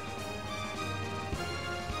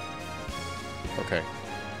 Okay.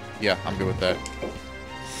 Yeah, I'm good with that.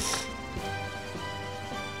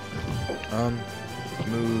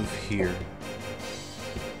 Move here.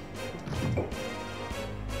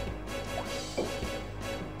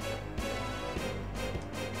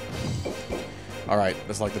 Alright,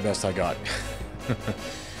 that's like the best I got.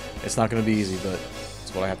 It's not going to be easy, but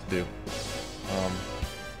it's what I have to do.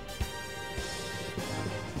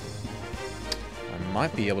 I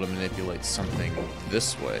might be able to manipulate something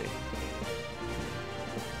this way.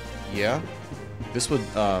 Yeah, this would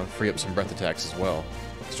free up some breath attacks as well.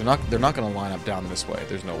 Because they're not going to line up down this way.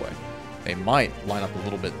 There's no way. They might line up a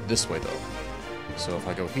little bit this way though. So if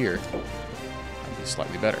I go here, that'd be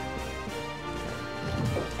slightly better.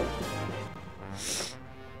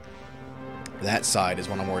 That side is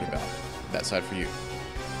what I'm worried about. That side for you.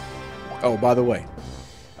 Oh, by the way,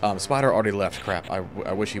 Spider already left. Crap, I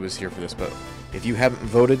wish he was here for this, but if you haven't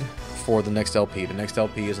voted for the next LP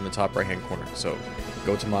is in the top right-hand corner. So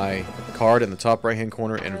go to my card in the top right-hand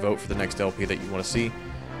corner and vote for the next LP that you want to see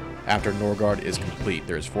after Norgard is complete.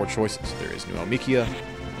 There's 4 choices. There is New Almikia,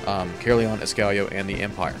 Caerleon, Escalio, and the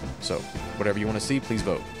Empire. So whatever you want to see, please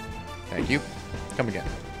vote. Thank you. Come again.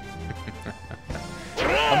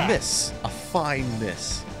 A miss. A fine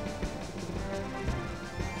miss.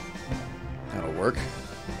 That'll work.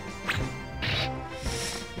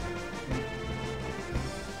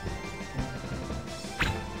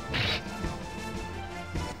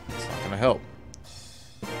 It's not gonna help.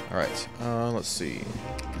 Alright, let's see.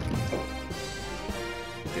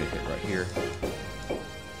 Get a hit right here.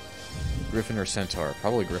 Griffin or Centaur?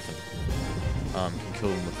 Probably Griffin. Can kill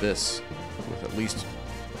him with this. With at least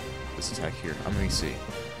this attack here. Let me see.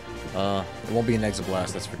 It won't be an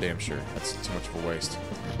Exoblast, that's for damn sure. That's too much of a waste.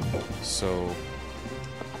 So...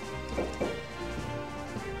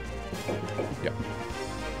 yeah.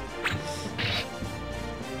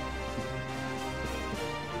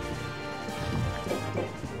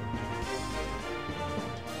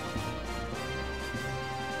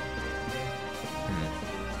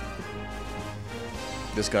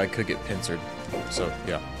 This guy could get pincered, so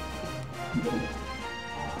yeah.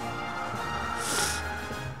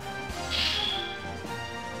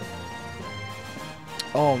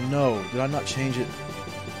 Oh no, did I not change it?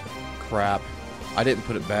 Crap. I didn't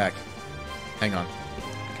put it back. Hang on.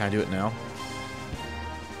 Can I do it now?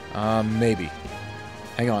 Maybe.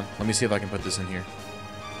 Hang on, let me see if I can put this in here.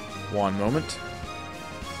 One moment.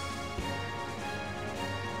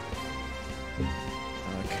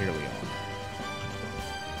 clearly on.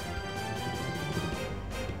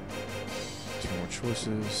 2 more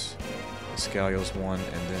choices. Scalio's 1,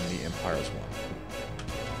 and then the Empire's 1.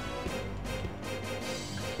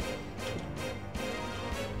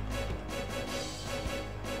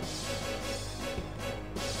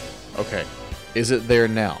 Okay, is it there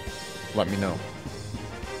now? Let me know.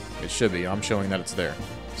 It should be. I'm showing that it's there.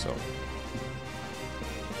 So,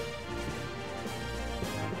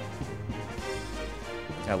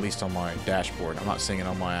 at least on my dashboard. I'm not seeing it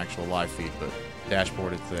on my actual live feed, but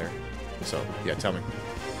dashboard it's there. So, yeah, tell me.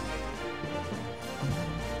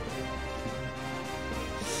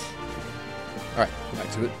 Alright,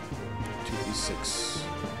 back to it. 2d6.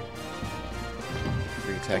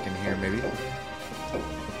 Free attack in here, maybe.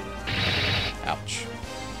 Ouch.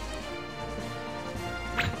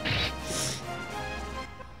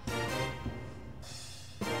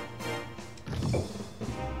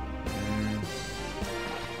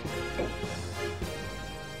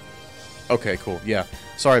 Okay, cool. Yeah,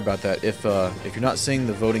 sorry about that. If you're not seeing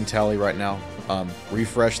the voting tally right now,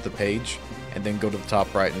 refresh the page and then go to the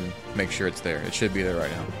top right and make sure it's there. It should be there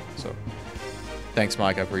right now. So, thanks,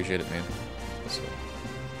 Mike. I appreciate it, man. So,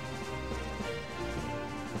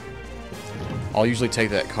 I'll usually take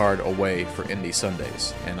that card away for Indie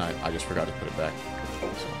Sundays, and I just forgot to put it back.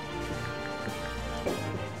 So.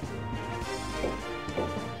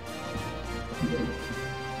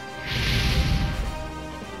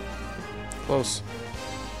 Close.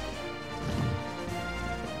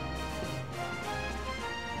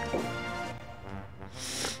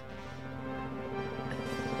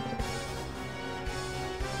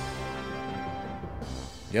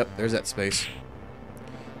 Yep, there's that space.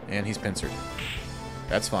 And he's pincered.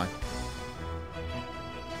 That's fine.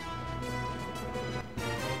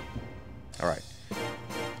 Alright.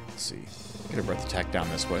 Let's see. Get a breath attack down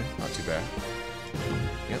this way. Not too bad.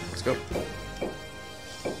 Yep, let's go.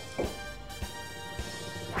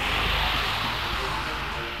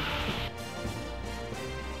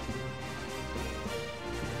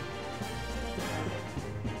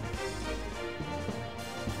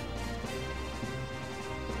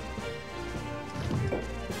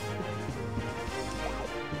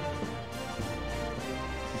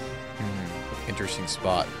 Interesting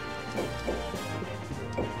spot.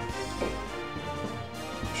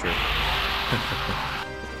 Sure.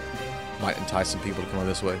 Might entice some people to come over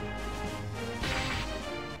this way.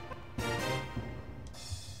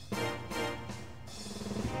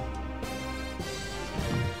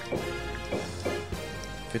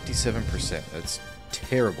 %. That's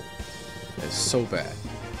terrible. That's so bad.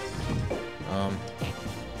 I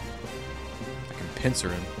can pincer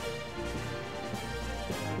him.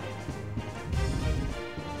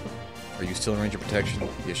 Are you still in range of protection?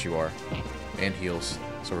 Yes, you are. And heals.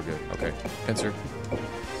 So we're good. Okay. Pincer.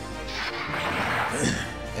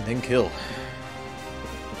 And then kill.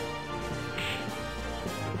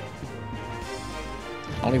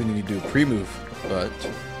 I don't even need to do a pre-move, but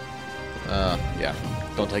yeah,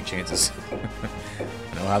 don't take chances.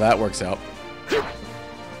 I know how that works out.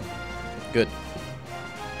 Good.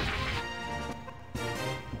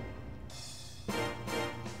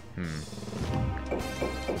 Hmm.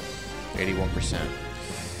 81%.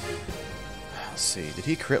 Let's see. Did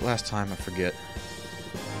he crit last time? I forget.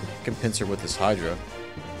 I can pincer with this Hydra.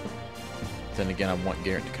 Then again, I want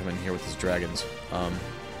Garrett to come in here with his dragons.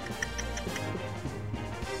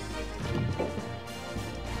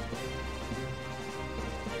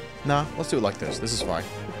 Nah, let's do it like this. This is fine.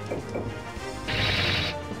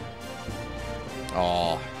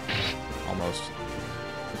 Aw. Almost.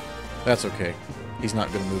 That's okay. He's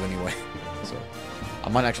not going to move anyway. So, I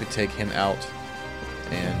might actually take him out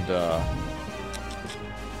and,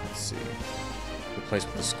 let's see, replace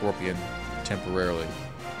with the Scorpion temporarily.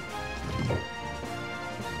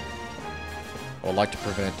 I would like to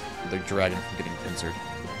prevent the dragon from getting pincered.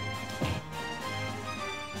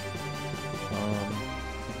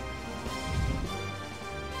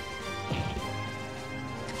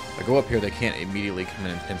 If I go up here, they can't immediately come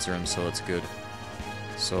in and pincer him, so it's good.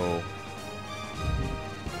 So...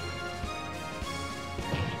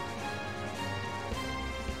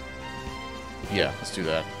 yeah, let's do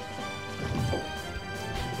that.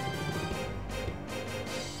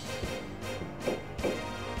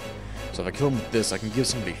 So if I kill him with this, I can give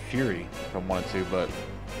somebody Fury if I wanted to, but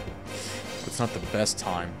it's not the best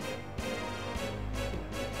time.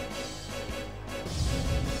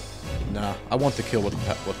 Nah, I want the kill with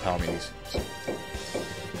Palamedes. So.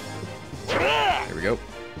 There we go.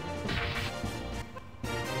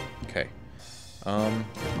 Okay.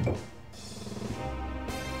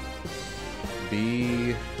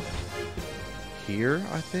 B here,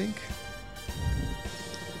 I think.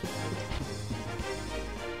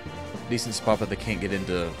 Decent spot, but they can't get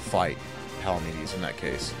into fight Palamedes in that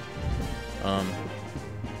case.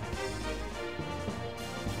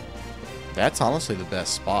 That's honestly the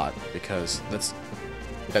best spot, because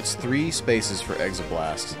that's 3 spaces for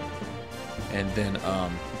Exoblast. And then,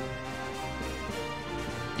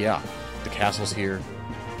 yeah, the castle's here,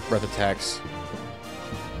 breath attacks.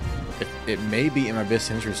 It may be in my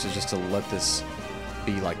best interest to just to let this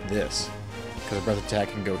be like this, because a breath attack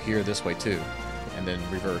can go here this way too, and then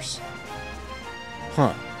reverse.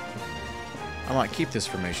 Huh. I might keep this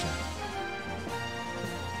formation.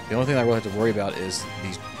 The only thing I really have to worry about is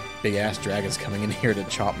these big-ass dragons coming in here to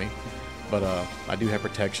chop me. But I do have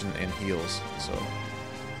protection and heals, so...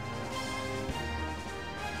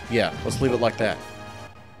 yeah, let's leave it like that.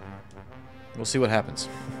 We'll see what happens.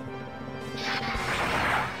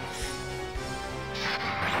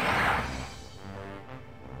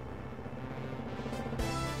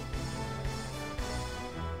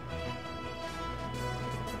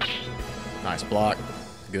 Nice block.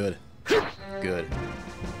 Good. Good.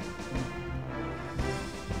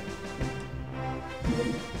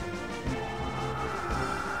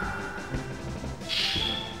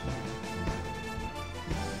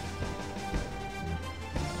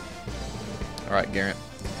 Alright, Garrett.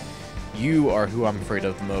 You are who I'm afraid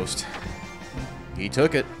of the most. He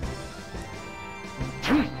took it.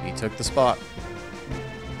 He took the spot.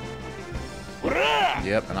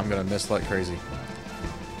 Yep, and I'm gonna miss like crazy.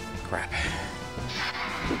 Crap.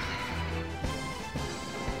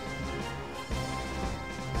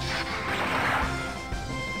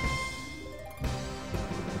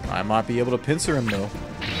 I might be able to pincer him though.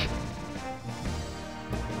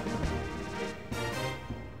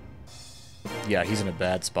 Yeah, he's in a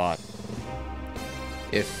bad spot.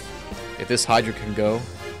 If this Hydra can go,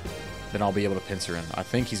 then I'll be able to pincer him. I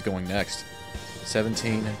think he's going next.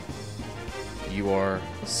 17. You are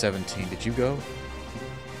 17. Did you go?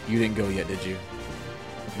 You didn't go yet, did you?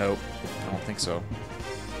 Nope. I don't think so.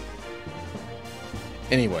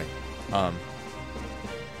 Anyway,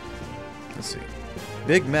 let's see.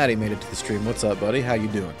 Big Matty made it to the stream. What's up, buddy? How you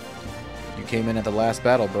doing? You came in at the last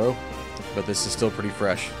battle, bro. But this is still pretty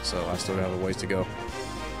fresh, so I still have a ways to go.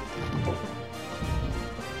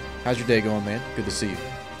 How's your day going, man? Good to see you.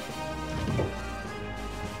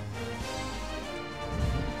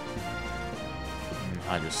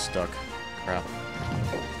 I just stuck. Crap.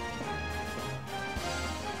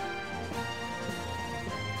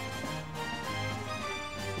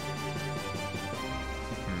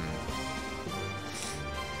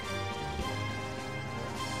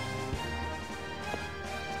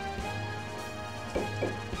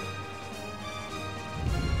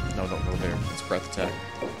 No, don't go there. It's breath attack.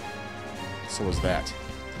 So is that.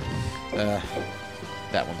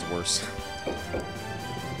 That one's worse.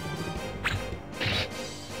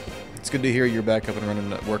 It's good to hear you're back up and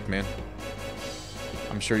running at work, man.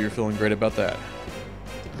 I'm sure you're feeling great about that.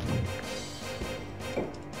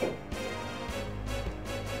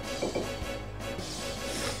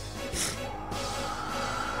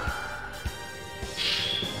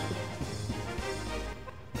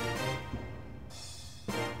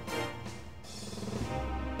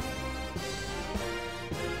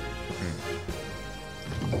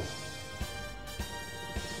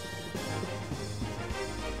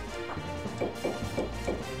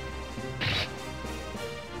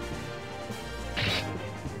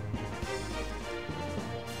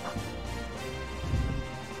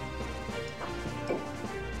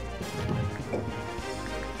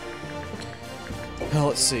 Well,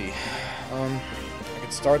 let's see. I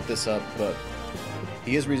could start this up, but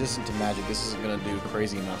he is resistant to magic. This isn't going to do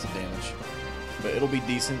crazy amounts of damage, but it'll be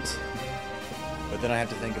decent. But then I have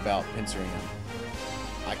to think about pincering him.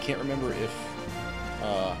 I can't remember if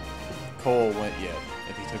Cole went yet,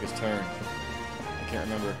 if he took his turn. I can't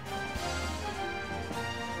remember.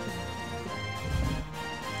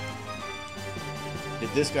 Did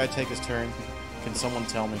this guy take his turn? Can someone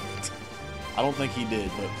tell me? I don't think he did,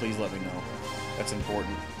 but please let me know. That's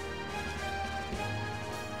important.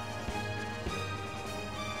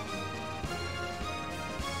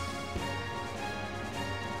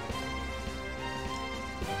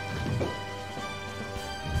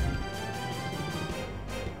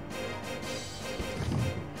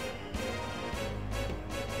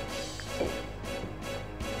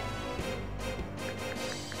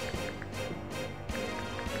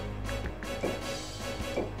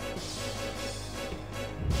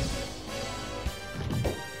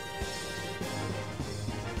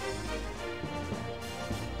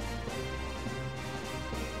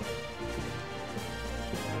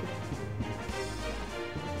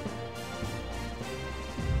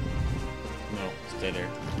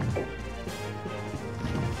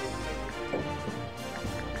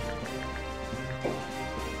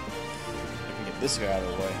 this guy out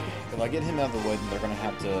of the way. If I get him out of the way, then they're going to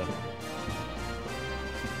have to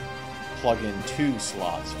plug in 2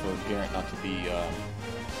 slots for Garrett not to be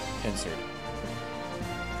pincered.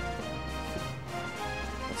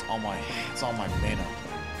 That's all my mana.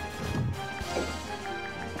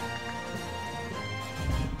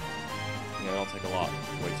 Yeah, that'll take a lot.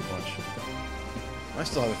 Way too much. I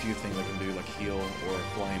still have a few things I can do, like heal or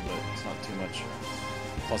flame, but it's not too much.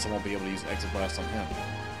 Plus, I won't be able to use Exit Blast on him.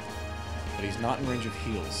 But he's not in range of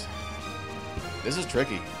heals. This is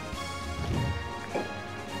tricky.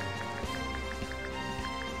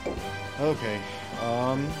 Okay,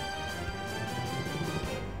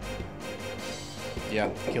 yeah,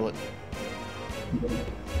 kill it.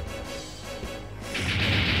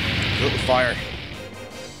 Kill it with fire.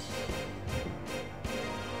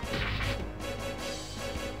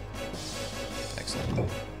 Excellent.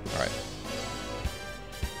 Alright.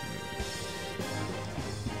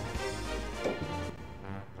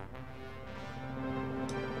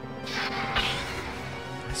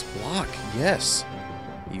 Nice block, yes.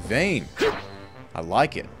 Evane. I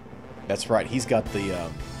like it. That's right, he's got the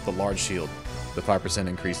large shield. The 5%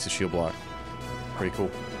 increase to shield block. Pretty cool.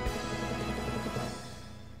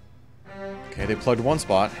 Okay, they plugged one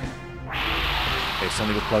spot. They still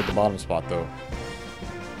need to plug the bottom spot, though.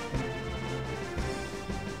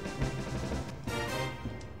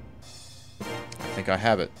 I think I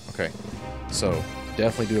have it. Okay. So,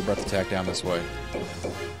 definitely do a breath attack down this way.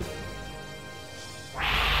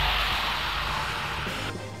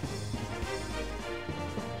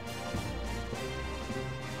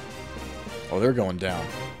 Oh, they're going down.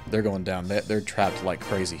 They're going down. They're trapped like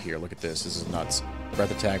crazy here. Look at this. This is nuts.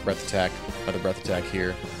 Breath attack, another breath attack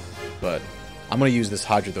here. But I'm going to use this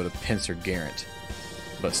Hydra, though, to pincer Garrett.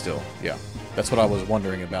 But still, yeah. That's what I was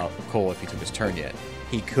wondering about Cole if he took his turn yet.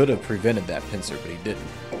 He could have prevented that pincer, but he didn't.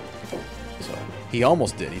 So, he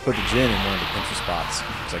almost did. He put the Jin in one of the pincer spots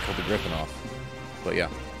because I killed the Griffin off. But yeah.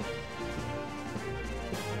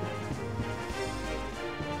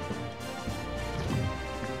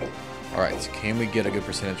 Alright, so can we get a good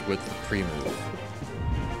percentage with the pre-move?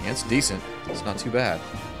 Yeah, it's decent. It's not too bad.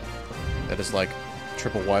 That is like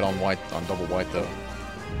triple white on double white, though.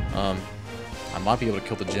 I might be able to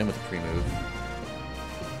kill the Jin with the pre-move.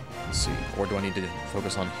 Let's see. Or do I need to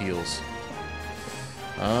focus on heals?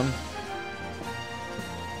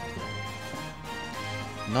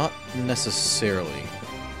 Not necessarily.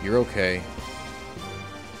 You're okay.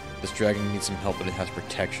 This dragon needs some help, but it has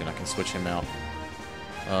protection. I can switch him out.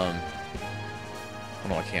 Oh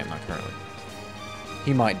no, I can't. Not currently.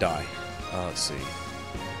 He might die. Let's see.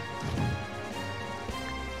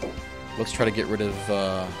 Let's try to get rid of,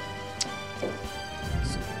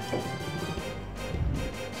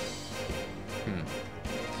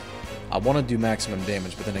 I want to do maximum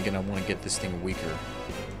damage, but then again, I want to get this thing weaker.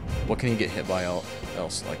 What can he get hit by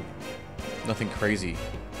else? Like, nothing crazy.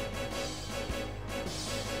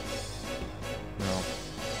 No.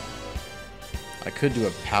 I could do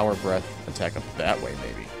a power breath attack up that way,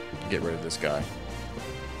 maybe. Get rid of this guy.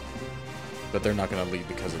 But they're not going to leave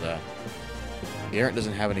because of that. Garrett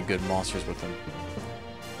doesn't have any good monsters with him.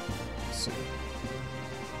 Let's see.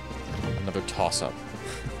 Another toss-up.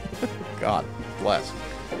 God bless.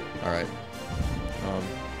 Alright.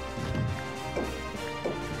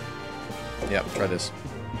 Yeah, try this.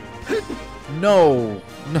 No!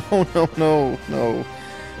 No, no, no, no.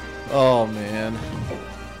 Oh, man.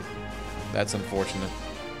 That's unfortunate.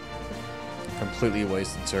 Completely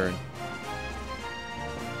wasted turn.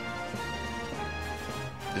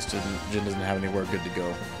 This Jin doesn't have anywhere good to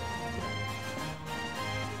go.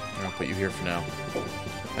 I'll put you here for now.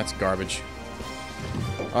 That's garbage.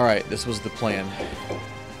 Alright, this was the plan.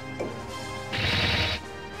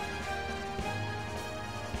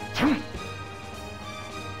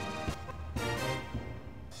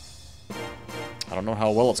 I don't know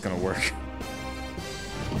how well it's going to work.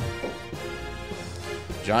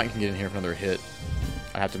 Giant can get in here for another hit.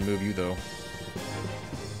 I have to move you, though.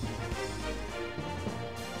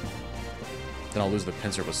 Then I'll lose the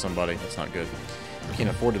pincer with somebody. That's not good. Can't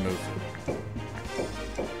afford to move.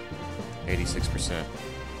 86%.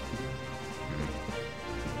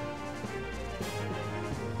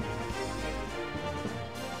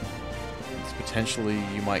 It's potentially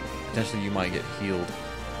you might get healed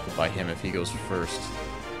by him if he goes first.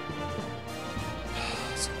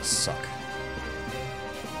 It's gonna suck.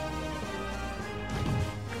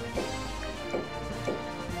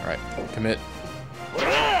 Alright, commit.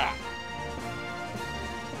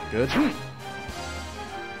 Good.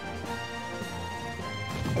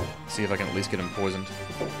 See if I can at least get him poisoned.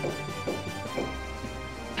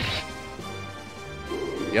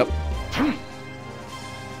 Yep.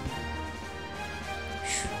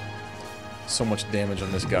 so much damage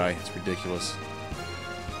on this guy. It's ridiculous.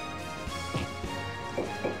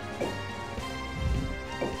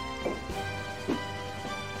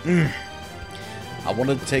 I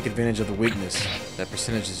wanted to take advantage of the weakness. That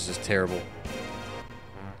percentage is just terrible.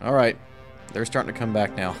 Alright. They're starting to come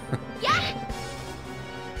back now.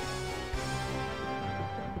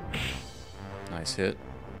 Nice hit.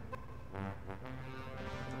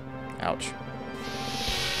 Ouch.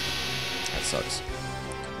 That sucks.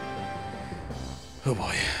 Oh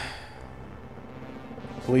boy.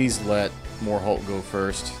 Please let Morholt go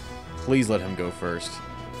first. Please let him go first.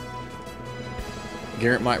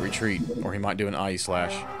 Garrett might retreat, or he might do an IE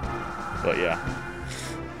slash. But yeah.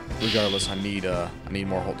 Regardless, I need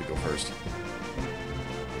Morholt to go first.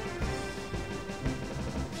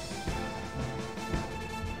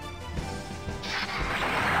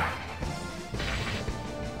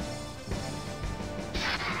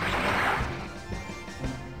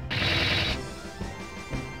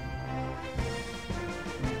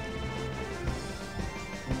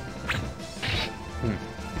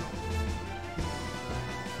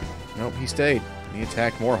 Nope, he stayed. He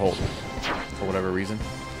attacked Morholt for whatever reason.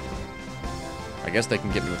 I guess they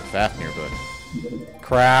can get me with a Fafnir, but...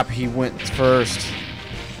 Crap, he went first.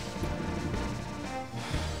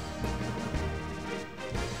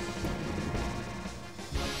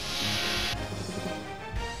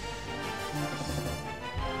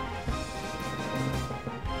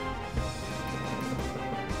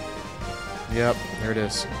 Yep, there it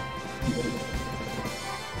is.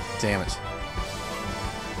 Damn it.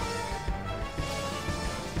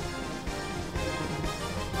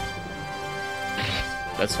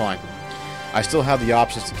 That's fine. I still have the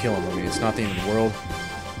options to kill him. I mean, it's not the end of the world,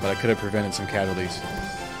 but I could have prevented some casualties.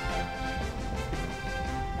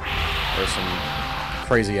 There's some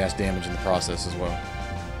crazy-ass damage in the process as well.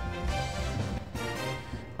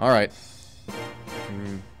 Alright.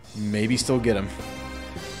 Maybe still get him.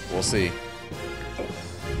 We'll see.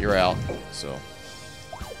 You're out, so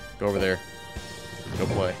go over there. Go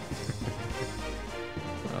play.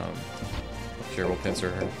 Sure, we'll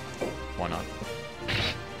pincer her. Why not?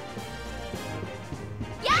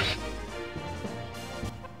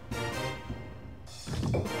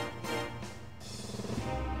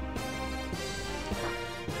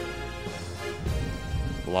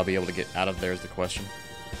 Will I be able to get out of there is the question.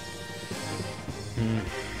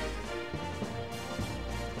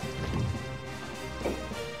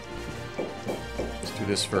 Let's do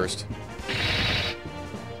this first.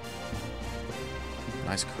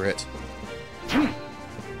 Nice crit.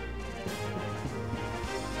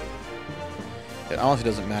 It honestly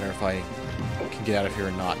doesn't matter if I can get out of here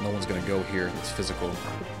or not. No one's going to go here. It's physical.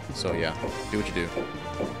 So yeah, do what you do.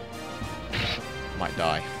 Might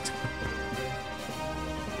die.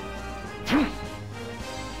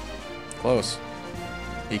 Close.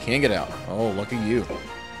 He can get out. Oh, lucky you.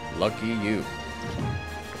 Lucky you.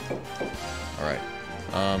 Alright.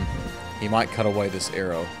 He might cut away this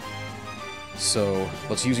arrow. So,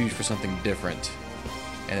 let's use you for something different.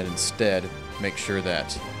 And then instead, make sure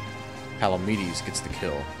that Palamedes gets the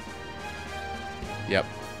kill. Yep.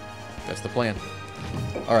 That's the plan.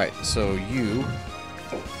 Alright, so you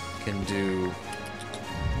can do...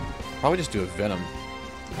 Probably just do a Venom.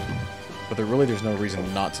 But there's no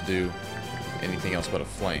reason not to do anything else but a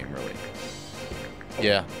Flame, really.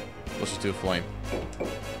 Yeah, let's just do a Flame.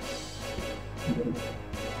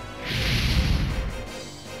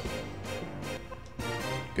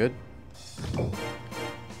 Good.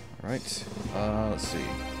 Alright, let's see.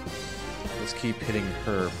 Let's keep hitting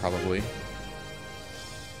her, probably.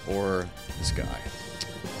 Or this guy.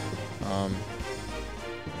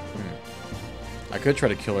 I could try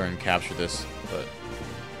to kill her and capture this, but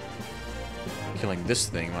killing this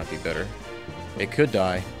thing might be better. It could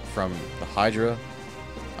die from the Hydra,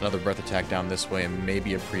 another breath attack down this way, and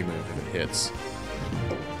maybe a pre-move if it hits.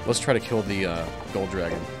 Let's try to kill the Gold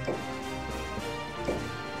Dragon.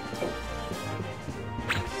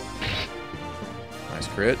 Nice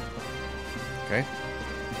crit. Okay.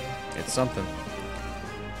 It's something.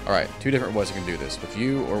 Alright, two different ways I can do this. With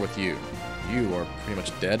you or with you. You are pretty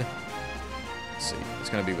much dead. Let's see. It's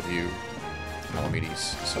going to be with you,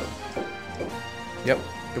 Palamedes. So, yep.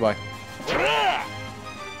 Goodbye.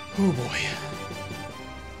 Oh boy.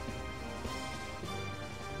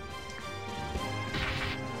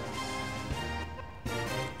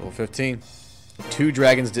 Level 15. 2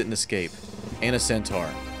 dragons didn't escape. And a centaur.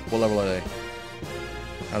 What level are they?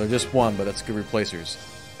 Now they're just 1, but that's good replacers.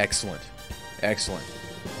 Excellent. Excellent.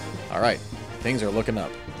 Alright. Things are looking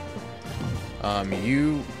up.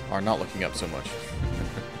 You are not looking up so much.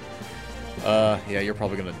 Yeah, you're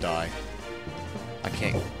probably gonna die.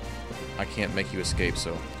 I I can't make you escape,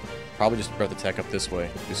 so probably just breath attack up this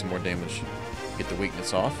way, do some more damage, get the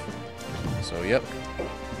weakness off. So, yep.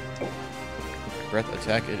 Breath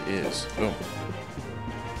attack it is. Boom.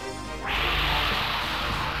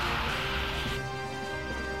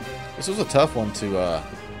 This was a tough one to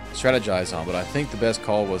strategize on, but I think the best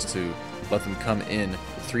call was to let them come in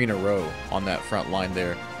 3 in a row on that front line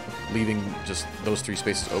there, leaving just those 3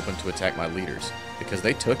 spaces open to attack my leaders, because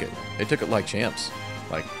they took it. They took it like champs.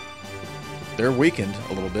 Like, they're weakened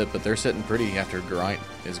a little bit, but they're sitting pretty after Geraint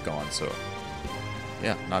is gone, so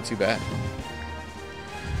yeah, not too bad.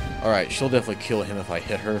 Alright, she'll definitely kill him if I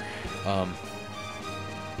hit her.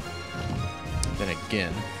 Then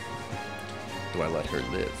again, do I let her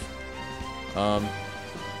live?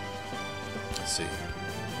 Let's see.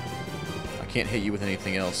 I can't hit you with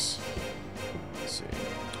anything else. Let's see.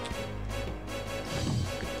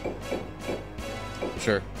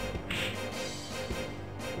 Sure.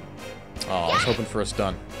 Oh, I was hoping for a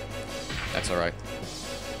stun. That's alright.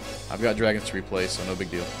 I've got dragons to replace, so no big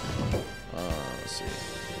deal. Let's see.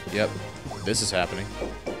 Yep, this is happening.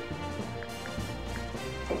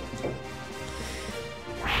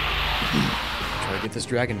 Try to get this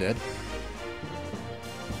dragon dead.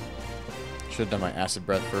 Should have done my acid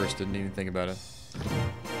breath first, didn't even think about it.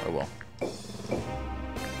 Oh well.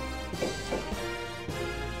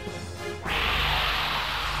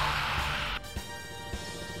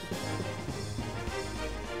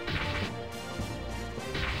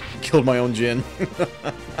 Killed my own Jin.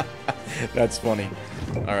 That's funny.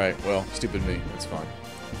 Alright, well, stupid me. That's fine.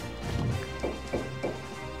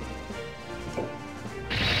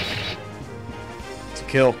 It's a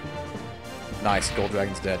kill. Nice, Gold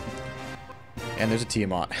Dragon's dead. And there's a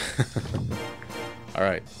Tiamat.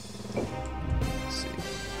 Alright. Let's see.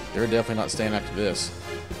 They're definitely not staying after this.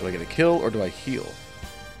 Do I get a kill or do I heal?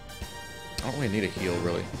 I don't really need a heal,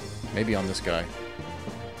 really. Maybe on this guy.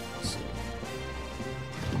 Let's see.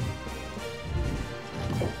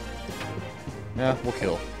 Yeah, we'll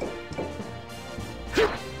kill.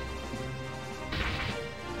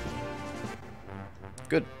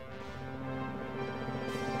 Good.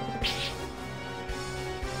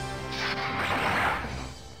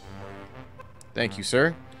 Thank you,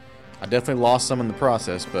 sir. I definitely lost some in the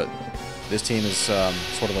process, but this team is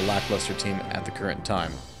sort of a lackluster team at the current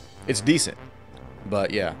time. It's decent, but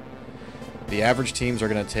yeah. The average teams are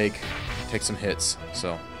going to take some hits,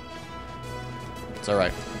 so it's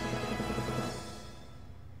alright.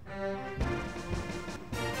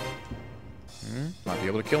 Might be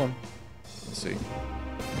able to kill him. Let's see.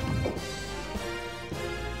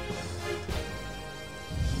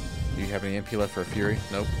 Do you have any MP left for a Fury?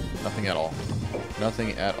 Nope. Nothing at all.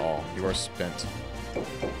 Nothing at all. You are spent.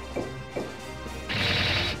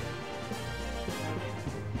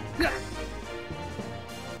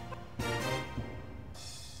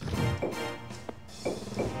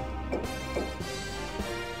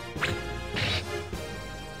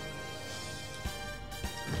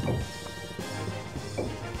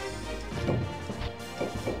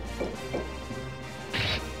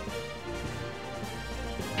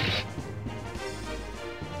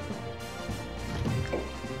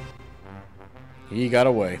 He got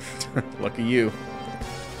away. Lucky you.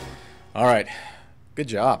 Alright. Good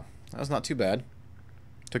job. That was not too bad.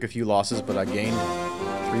 Took a few losses, but I gained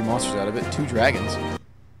 3 monsters out of it. 2 dragons.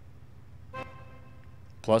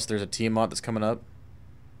 Plus, there's a Tiamat that's coming up.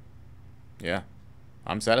 Yeah.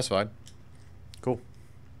 I'm satisfied. Cool.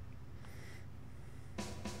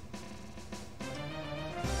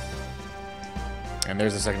 And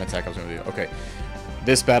there's the second attack I was going to do. Okay.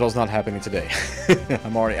 This battle's not happening today.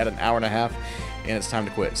 I'm already at an hour and a half, and it's time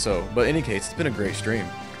to quit. So, but in any case, it's been a great stream.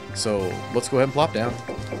 So, let's go ahead and plop down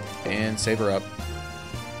and save her up.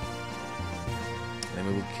 And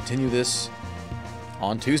we will continue this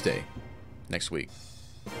on Tuesday next week.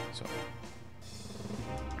 So,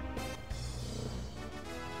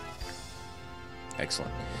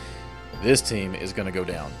 excellent. This team is going to go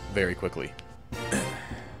down very quickly.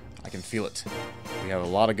 I can feel it. We have a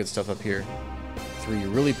lot of good stuff up here. 3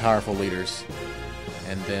 really powerful leaders,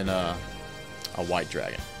 and then a white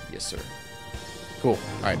dragon. Yes, sir. Cool.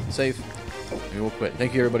 Alright, save. We will quit.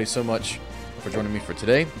 Thank you, everybody, so much for joining me for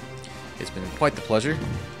today. It's been quite the pleasure,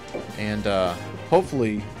 and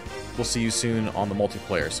hopefully we'll see you soon on the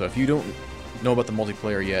multiplayer. So if you don't know about the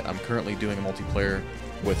multiplayer yet, I'm currently doing a multiplayer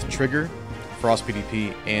with Trigger, Frost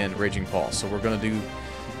PDP, and Raging Paul. So we're going to do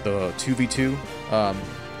the 2v2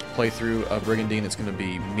 playthrough of Brigandine. It's going to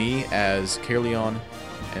be me as Caerleon,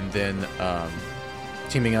 and then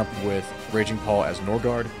teaming up with Raging Paul as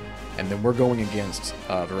NORGARD, And then we're going against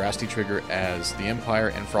Veracity Trigger as the Empire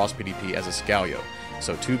and Frost PDP as a Scalio.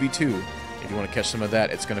 So 2v2, if you want to catch some of that,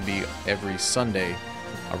 it's going to be every Sunday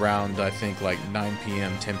around, I think, like 9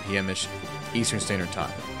 p.m., 10 p.m.-ish Eastern Standard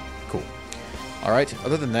Time. Cool. Alright,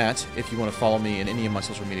 other than that, if you want to follow me in any of my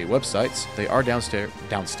social media websites, they are down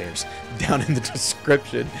in the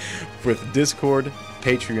description with Discord,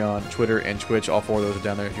 Patreon, Twitter, and Twitch. All 4 of those are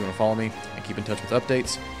down there if you want to follow me and keep in touch with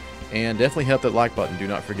updates. And definitely hit that like button, do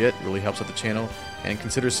not forget, it really helps out the channel. And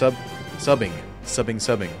consider subbing.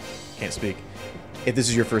 Can't speak. If this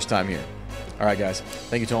is your first time here. Alright guys,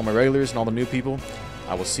 thank you to all my regulars and all the new people.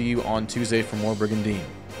 I will see you on Tuesday for more Brigandine.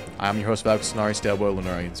 I'm your host, Valkos, Lunari. Stay well,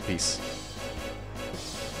 Lunarians. Peace.